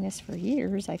having this for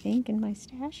years, I think, in my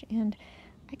stash, and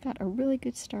I got a really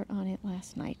good start on it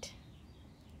last night.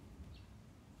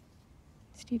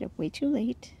 Stayed up way too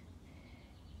late,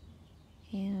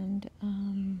 and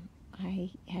I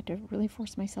had to really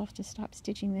force myself to stop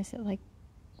stitching this at like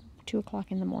 2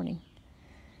 o'clock in the morning.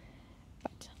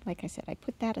 But like I said, I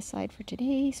put that aside for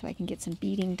today so I can get some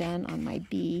beading done on my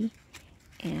bee.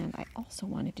 And I also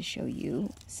wanted to show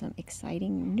you some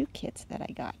exciting new kits that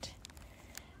I got.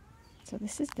 So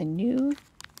this is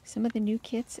some of the new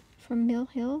kits from Mill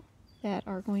Hill that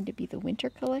are going to be the winter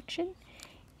collection.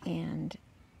 And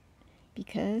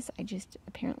because I just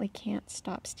apparently can't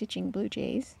stop stitching blue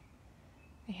jays,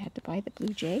 I had to buy the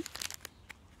blue jay.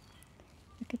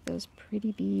 Look at those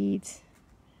pretty beads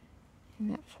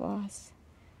and that floss.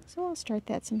 So I'll start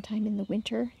that sometime in the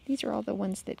winter. These are all the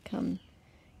ones that come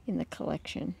in the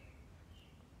collection.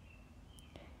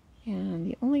 And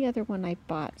the only other one I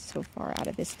bought so far out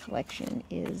of this collection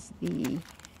is the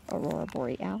Aurora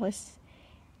Borealis.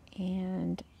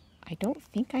 And I don't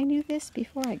think I knew this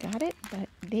before I got it, but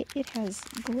it has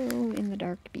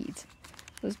glow-in-the-dark beads.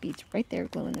 Those beads right there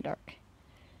glow in the dark.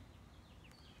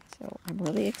 So I'm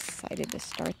really excited to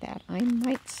start that. I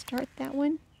might start that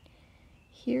one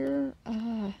here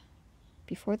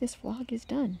before this vlog is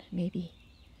done, maybe.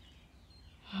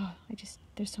 Oh,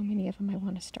 there's so many of them I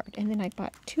want to start. And then I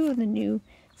bought 2 of the new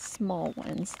small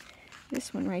ones.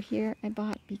 This one right here I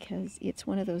bought because it's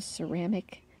one of those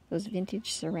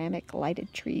vintage ceramic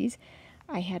lighted trees.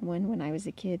 I had one when I was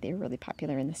a kid. They were really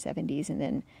popular in the 70s. And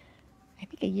then I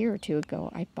think a year or 2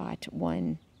 ago I bought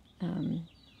one.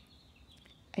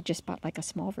 I just bought like a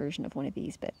small version of one of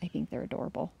these, but I think they're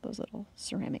adorable. Those little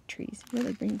ceramic trees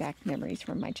really bring back memories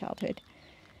from my childhood.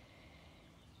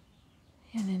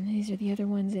 And then these are the other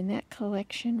ones in that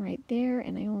collection right there.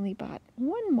 And I only bought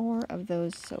 1 more of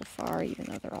those so far, even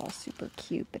though they're all super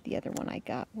cute. But the other one I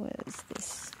got was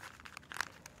this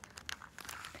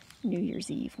New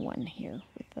Year's Eve one here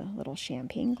with the little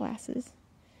champagne glasses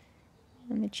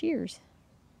and the cheers.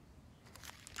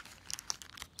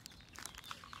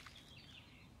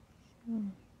 So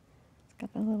it's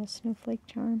got the little snowflake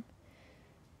charm.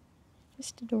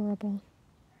 Just adorable.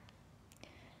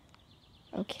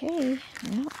 Okay,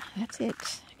 well, that's it.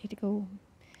 I need to go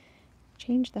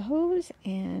change the hose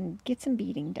and get some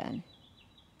beading done.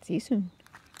 See you soon.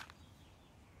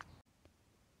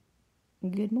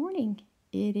 Good morning.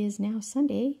 It is now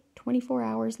Sunday, 24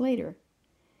 hours later.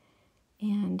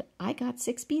 And I got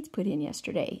 6 beads put in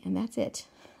yesterday, and that's it.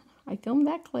 I filmed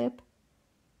that clip,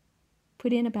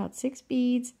 put in about 6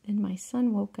 beads, and my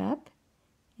son woke up,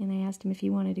 and I asked him if he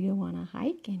wanted to go on a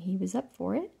hike, and he was up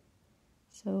for it.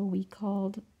 So we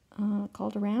called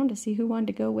around to see who wanted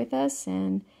to go with us,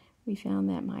 and we found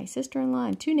that my sister-in-law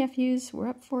and 2 nephews were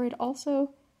up for it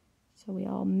also. So we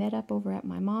all met up over at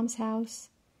my mom's house,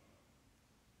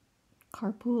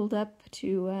 carpooled up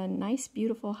to a nice,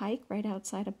 beautiful hike right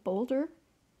outside of Boulder,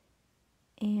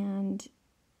 and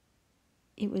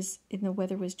the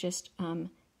weather was just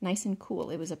nice and cool.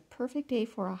 It was a perfect day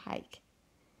for a hike.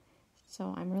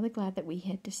 So I'm really glad that we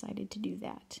had decided to do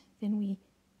that. Then we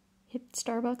hit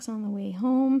Starbucks on the way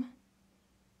home.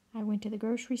 I went to the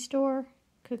grocery store,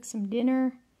 cooked some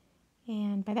dinner,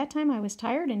 and by that time I was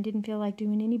tired and didn't feel like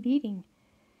doing any beading.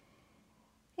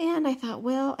 And I thought,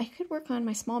 well, I could work on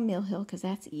my small mill hill because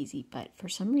that's easy, but for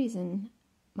some reason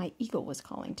my eagle was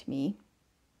calling to me,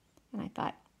 and I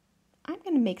thought, I'm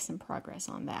going to make some progress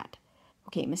on that.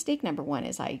 Okay, mistake number 1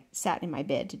 is I sat in my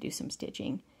bed to do some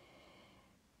stitching.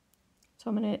 So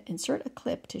I'm going to insert a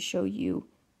clip to show you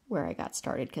where I got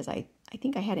started, because I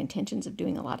think I had intentions of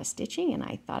doing a lot of stitching, and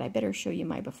I thought I better show you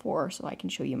my before so I can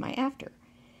show you my after.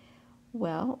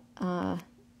 Well, I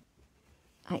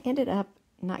ended up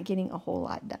not getting a whole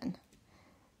lot done.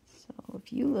 So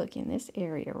if you look in this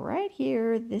area right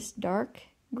here, this dark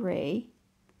gray,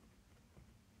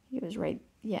 it was right,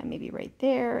 yeah, maybe right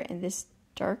there, and this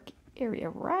dark area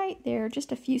right there,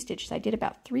 just a few stitches. I did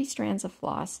about 3 strands of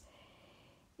floss,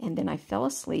 and then I fell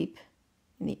asleep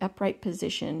in the upright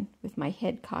position with my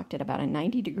head cocked at about a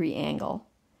 90-degree angle.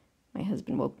 My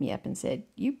husband woke me up and said,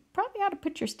 "You probably ought to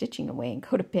put your stitching away and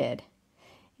go to bed."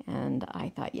 And I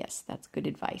thought, yes, that's good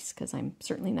advice, because I'm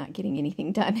certainly not getting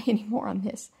anything done anymore on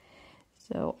this.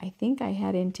 So I think I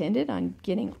had intended on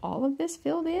getting all of this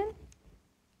filled in,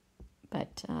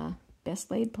 but best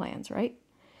laid plans, right?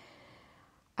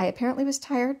 I apparently was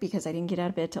tired because I didn't get out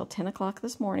of bed till 10 o'clock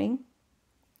this morning,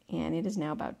 and it is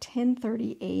now about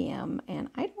 10:30 a.m.,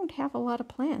 and I don't have a lot of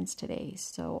plans today,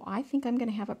 so I think I'm going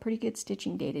to have a pretty good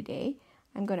stitching day today.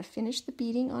 I'm going to finish the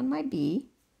beading on my bee.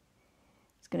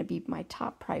 It's going to be my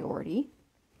top priority.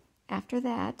 After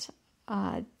that,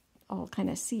 I'll kind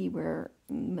of see where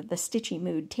the stitching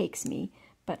mood takes me,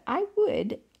 but I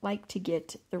would like to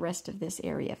get the rest of this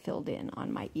area filled in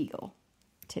on my eagle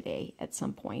today at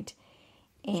some point.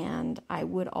 And I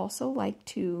would also like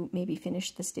to maybe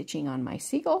finish the stitching on my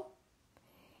seagull.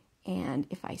 And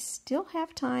if I still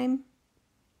have time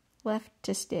left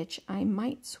to stitch, I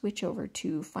might switch over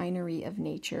to Finery of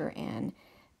Nature and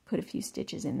put a few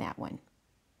stitches in that one.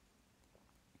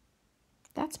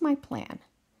 That's my plan.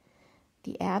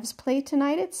 The Avs play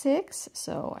tonight at 6,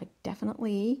 so I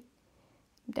definitely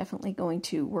going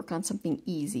to work on something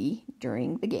easy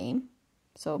during the game.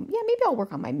 So yeah, maybe I'll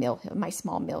work on my mill hill, my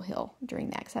small mill hill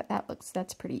during that, because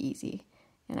that's pretty easy.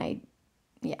 And I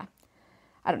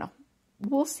don't know.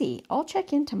 We'll see. I'll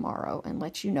check in tomorrow and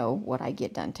let you know what I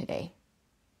get done today.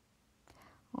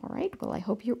 All right. Well, I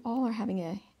hope you all are having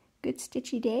a good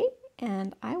stitchy day,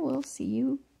 and I will see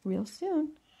you real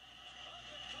soon.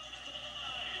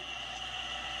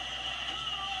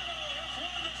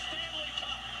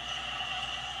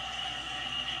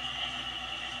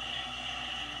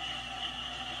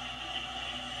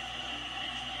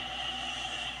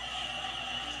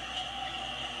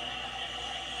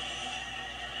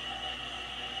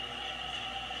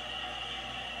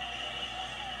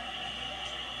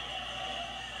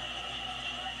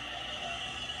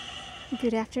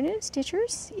 Good afternoon,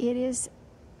 Stitchers. It is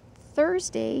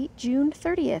Thursday, June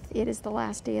 30th. It is the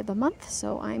last day of the month,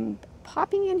 so I'm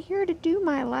popping in here to do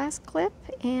my last clip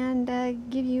and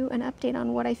give you an update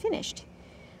on what I finished.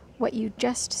 What you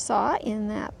just saw in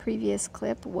that previous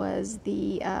clip was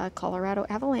the Colorado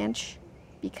Avalanche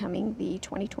becoming the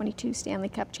 2022 Stanley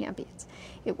Cup champions.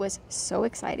 It was so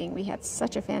exciting. We had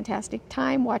such a fantastic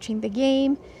time watching the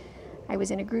game. I was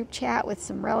in a group chat with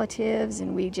some relatives,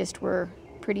 and we just were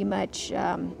pretty much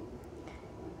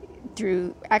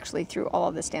through all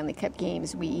of the Stanley Cup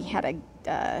games, we had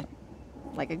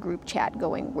a group chat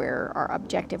going where our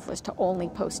objective was to only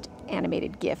post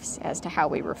animated GIFs as to how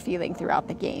we were feeling throughout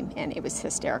the game, and it was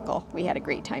hysterical. We had a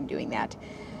great time doing that.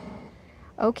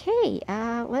 Okay,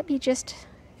 let me just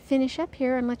finish up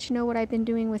here and let you know what I've been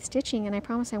doing with stitching, and I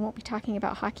promise I won't be talking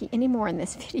about hockey anymore in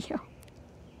this video.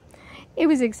 It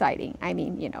was exciting. I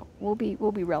mean, you know, we'll be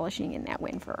relishing in that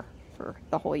win for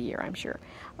the whole year, I'm sure.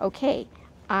 Okay,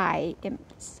 I am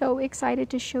so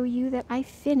excited to show you that I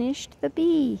finished the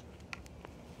bee.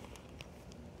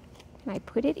 And I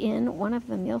put it in one of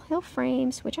the Mill Hill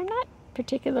frames, which I'm not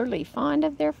particularly fond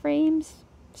of their frames,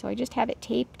 So I just have it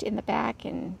taped in the back,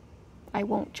 and I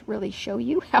won't really show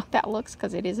you how that looks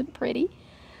because it isn't pretty.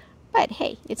 But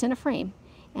hey, it's in a frame.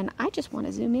 And I just want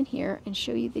to zoom in here and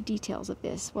show you the details of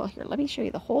this. Well, here, let me show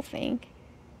you the whole thing.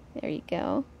 There you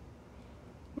go.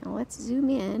 Now let's zoom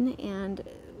in and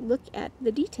look at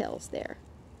the details there.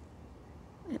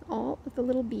 And all of the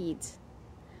little beads.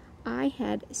 I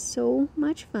had so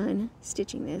much fun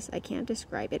stitching this. I can't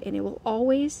describe it. And it will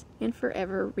always and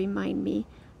forever remind me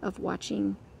of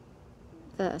watching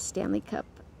the Stanley Cup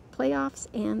playoffs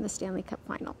and the Stanley Cup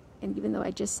final. And even though I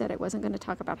just said I wasn't going to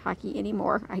talk about hockey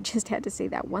anymore, I just had to say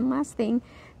that one last thing,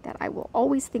 that I will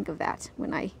always think of that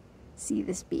when I see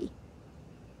this bee.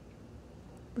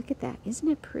 Look at that. Isn't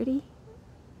it pretty?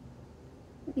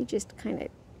 Let me just kind of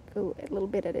go a little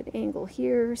bit at an angle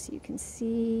here so you can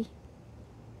see.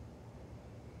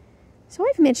 So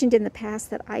I've mentioned in the past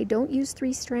that I don't use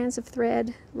 3 strands of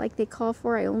thread like they call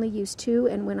for. I only use 2,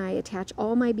 and when I attach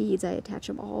all my beads, I attach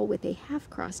them all with a half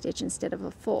cross stitch instead of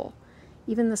a full,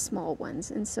 even the small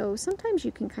ones. And so sometimes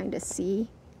you can kind of see,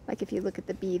 like if you look at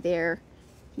the bee there,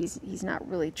 he's not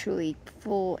really truly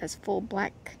full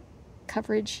black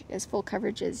coverage, as full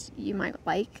coverage as you might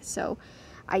like. So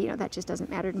that just doesn't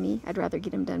matter to me. I'd rather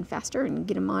get them done faster and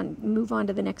get them on, move on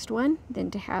to the next one,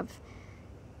 than to have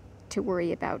to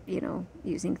worry about,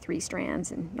 using 3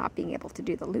 strands and not being able to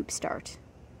do the loop start.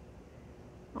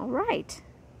 All right,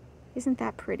 isn't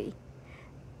that pretty?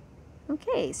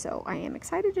 Okay, so I am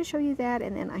excited to show you that,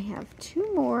 and then I have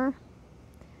 2 more.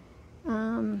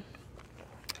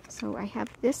 So I have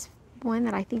this one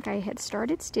that I think I had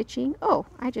started stitching. Oh,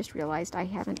 I just realized I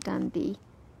haven't done the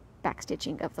back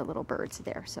stitching of the little birds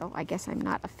there, so I guess I'm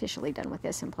not officially done with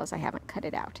this, and plus I haven't cut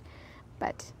it out.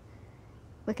 But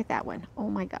look at that one. Oh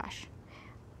my gosh.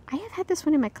 I have had this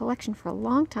one in my collection for a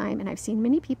long time, and I've seen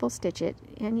many people stitch it,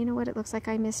 and you know what? It looks like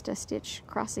I missed a stitch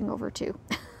crossing over too.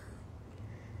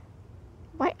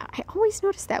 Why? I always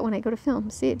notice that when I go to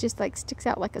film. See, it just like sticks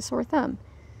out like a sore thumb.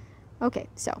 Okay,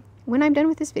 so when I'm done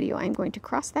with this video, I'm going to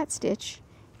cross that stitch,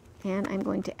 and I'm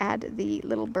going to add the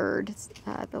little birds,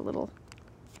 the little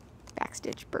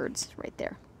backstitch birds right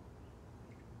there,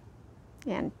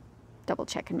 and double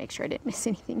check and make sure I didn't miss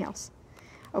anything else.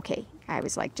 Okay, I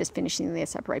was like just finishing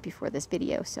this up right before this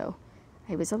video, so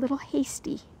I was a little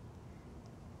hasty,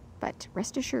 but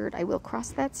rest assured I will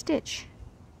cross that stitch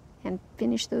and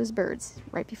finish those birds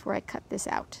right before I cut this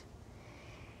out.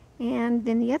 And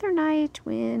then the other night,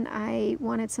 when I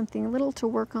wanted something little to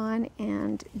work on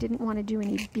and didn't want to do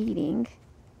any beading,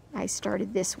 I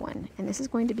started this one. And this is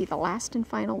going to be the last and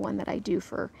final one that I do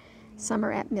for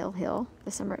Summer at Mill Hill,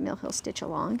 the Summer at Mill Hill Stitch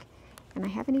Along. And I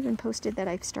haven't even posted that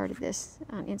I've started this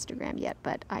on Instagram yet,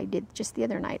 but I did just the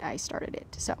other night. I started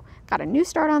it. So got a new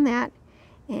start on that,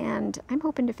 and I'm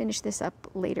hoping to finish this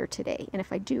up later today. And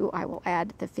if I do, I will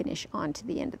add the finish on to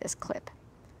the end of this clip.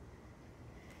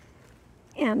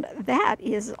 And that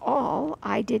is all.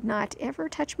 I did not ever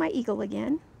touch my eagle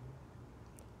again,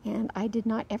 and I did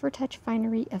not ever touch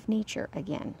Finery of Nature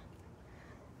again.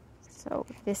 So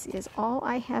this is all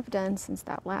I have done since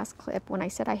that last clip. When I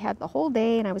said I had the whole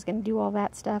day and I was going to do all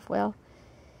that stuff, well,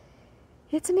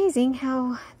 it's amazing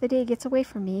how the day gets away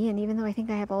from me. And even though I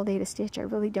think I have all day to stitch, I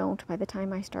really don't by the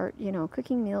time I start,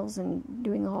 cooking meals and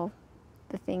doing all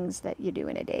the things that you do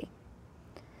in a day.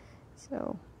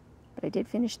 So, but I did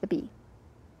finish the bee.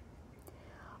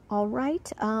 All right,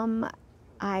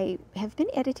 I have been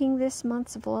editing this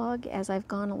month's vlog as I've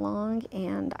gone along,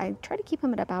 and I try to keep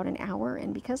them at about an hour,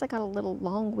 and because I got a little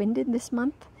long-winded this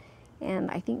month, and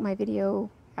I think my video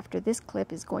after this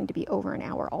clip is going to be over an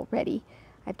hour already,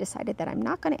 I've decided that I'm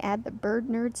not going to add the bird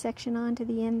nerd section on to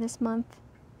the end this month,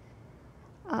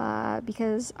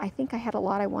 because I think I had a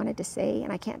lot I wanted to say,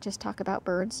 and I can't just talk about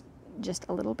birds just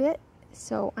a little bit.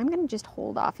 So I'm going to just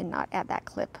hold off and not add that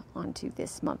clip onto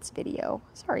this month's video.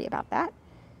 Sorry about that.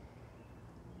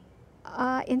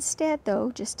 Instead, though,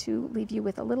 just to leave you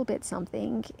with a little bit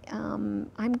something,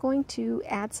 I'm going to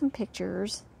add some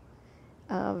pictures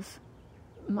of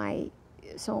my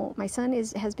son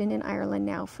has been in Ireland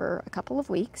now for a couple of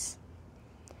weeks,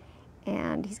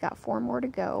 and he's got 4 more to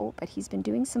go, but he's been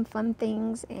doing some fun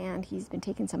things, and he's been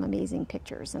taking some amazing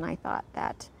pictures, and I thought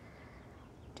that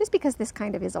just because this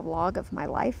kind of is a vlog of my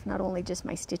life, not only just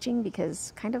my stitching,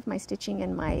 because kind of my stitching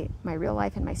and my real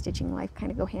life and my stitching life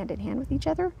kind of go hand in hand with each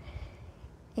other.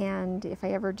 And if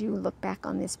I ever do look back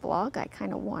on this vlog, I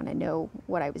kind of want to know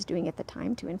what I was doing at the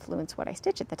time to influence what I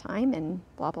stitch at the time, and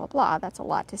blah, blah, blah. That's a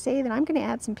lot to say. Then I'm going to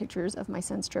add some pictures of my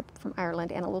son's trip from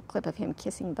Ireland and a little clip of him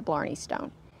kissing the Blarney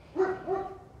Stone.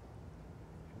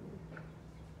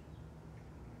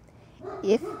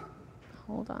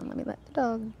 Hold on, let me let the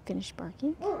dog finish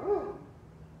barking.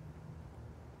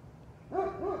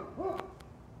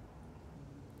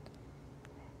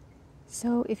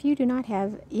 So if you do not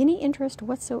have any interest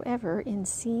whatsoever in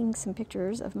seeing some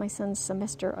pictures of my son's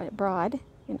semester abroad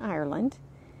in Ireland,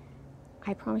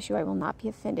 I promise you I will not be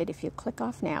offended if you click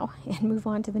off now and move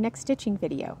on to the next stitching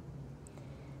video.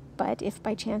 But if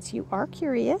by chance you are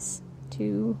curious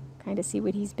to kind of see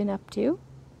what he's been up to,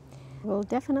 we'll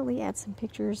definitely add some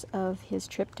pictures of his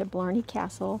trip to Blarney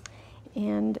Castle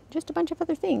and just a bunch of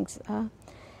other things.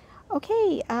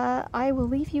 Okay, I will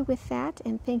leave you with that,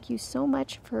 and thank you so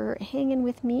much for hanging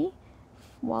with me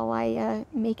while I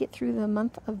make it through the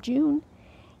month of June.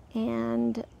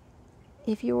 And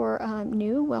if you're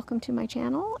new, welcome to my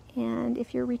channel, and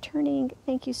if you're returning,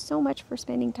 thank you so much for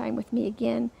spending time with me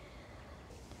again.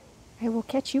 I will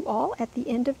catch you all at the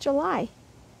end of July.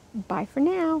 Bye for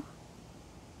now.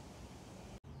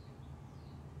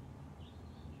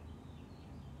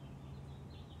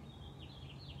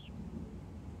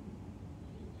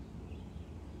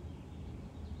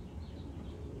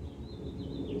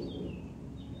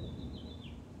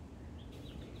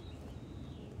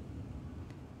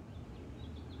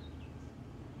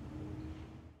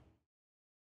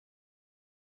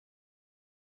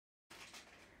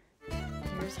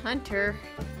 Here's Hunter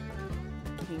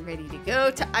getting ready to go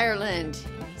to Ireland.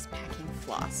 He's packing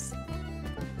floss.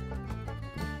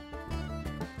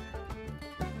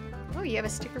 Oh, you have a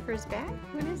sticker for his bag?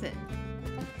 What is it?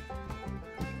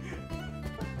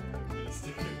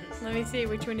 Let me see,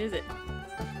 which one is it?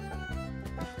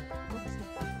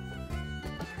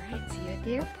 Alright, see you at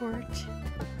the airport.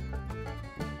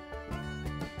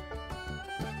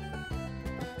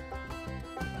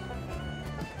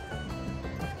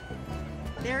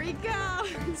 There he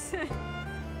goes!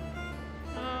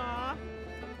 Aww.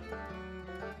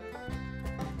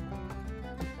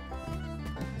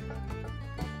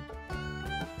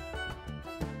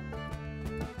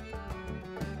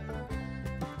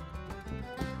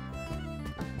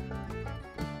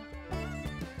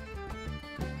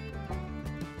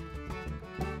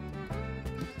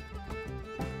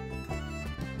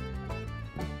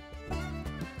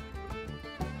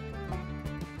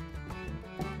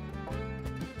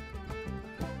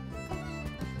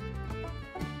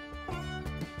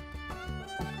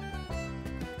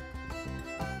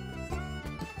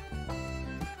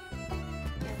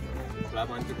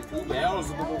 Grab onto the two barrels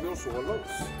of the mobile solos.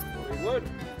 Very good.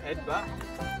 Head back.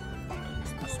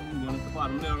 Just a smooth one at the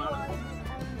bottom there, Lana.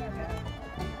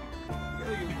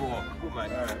 There you go. Good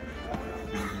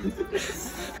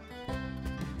man.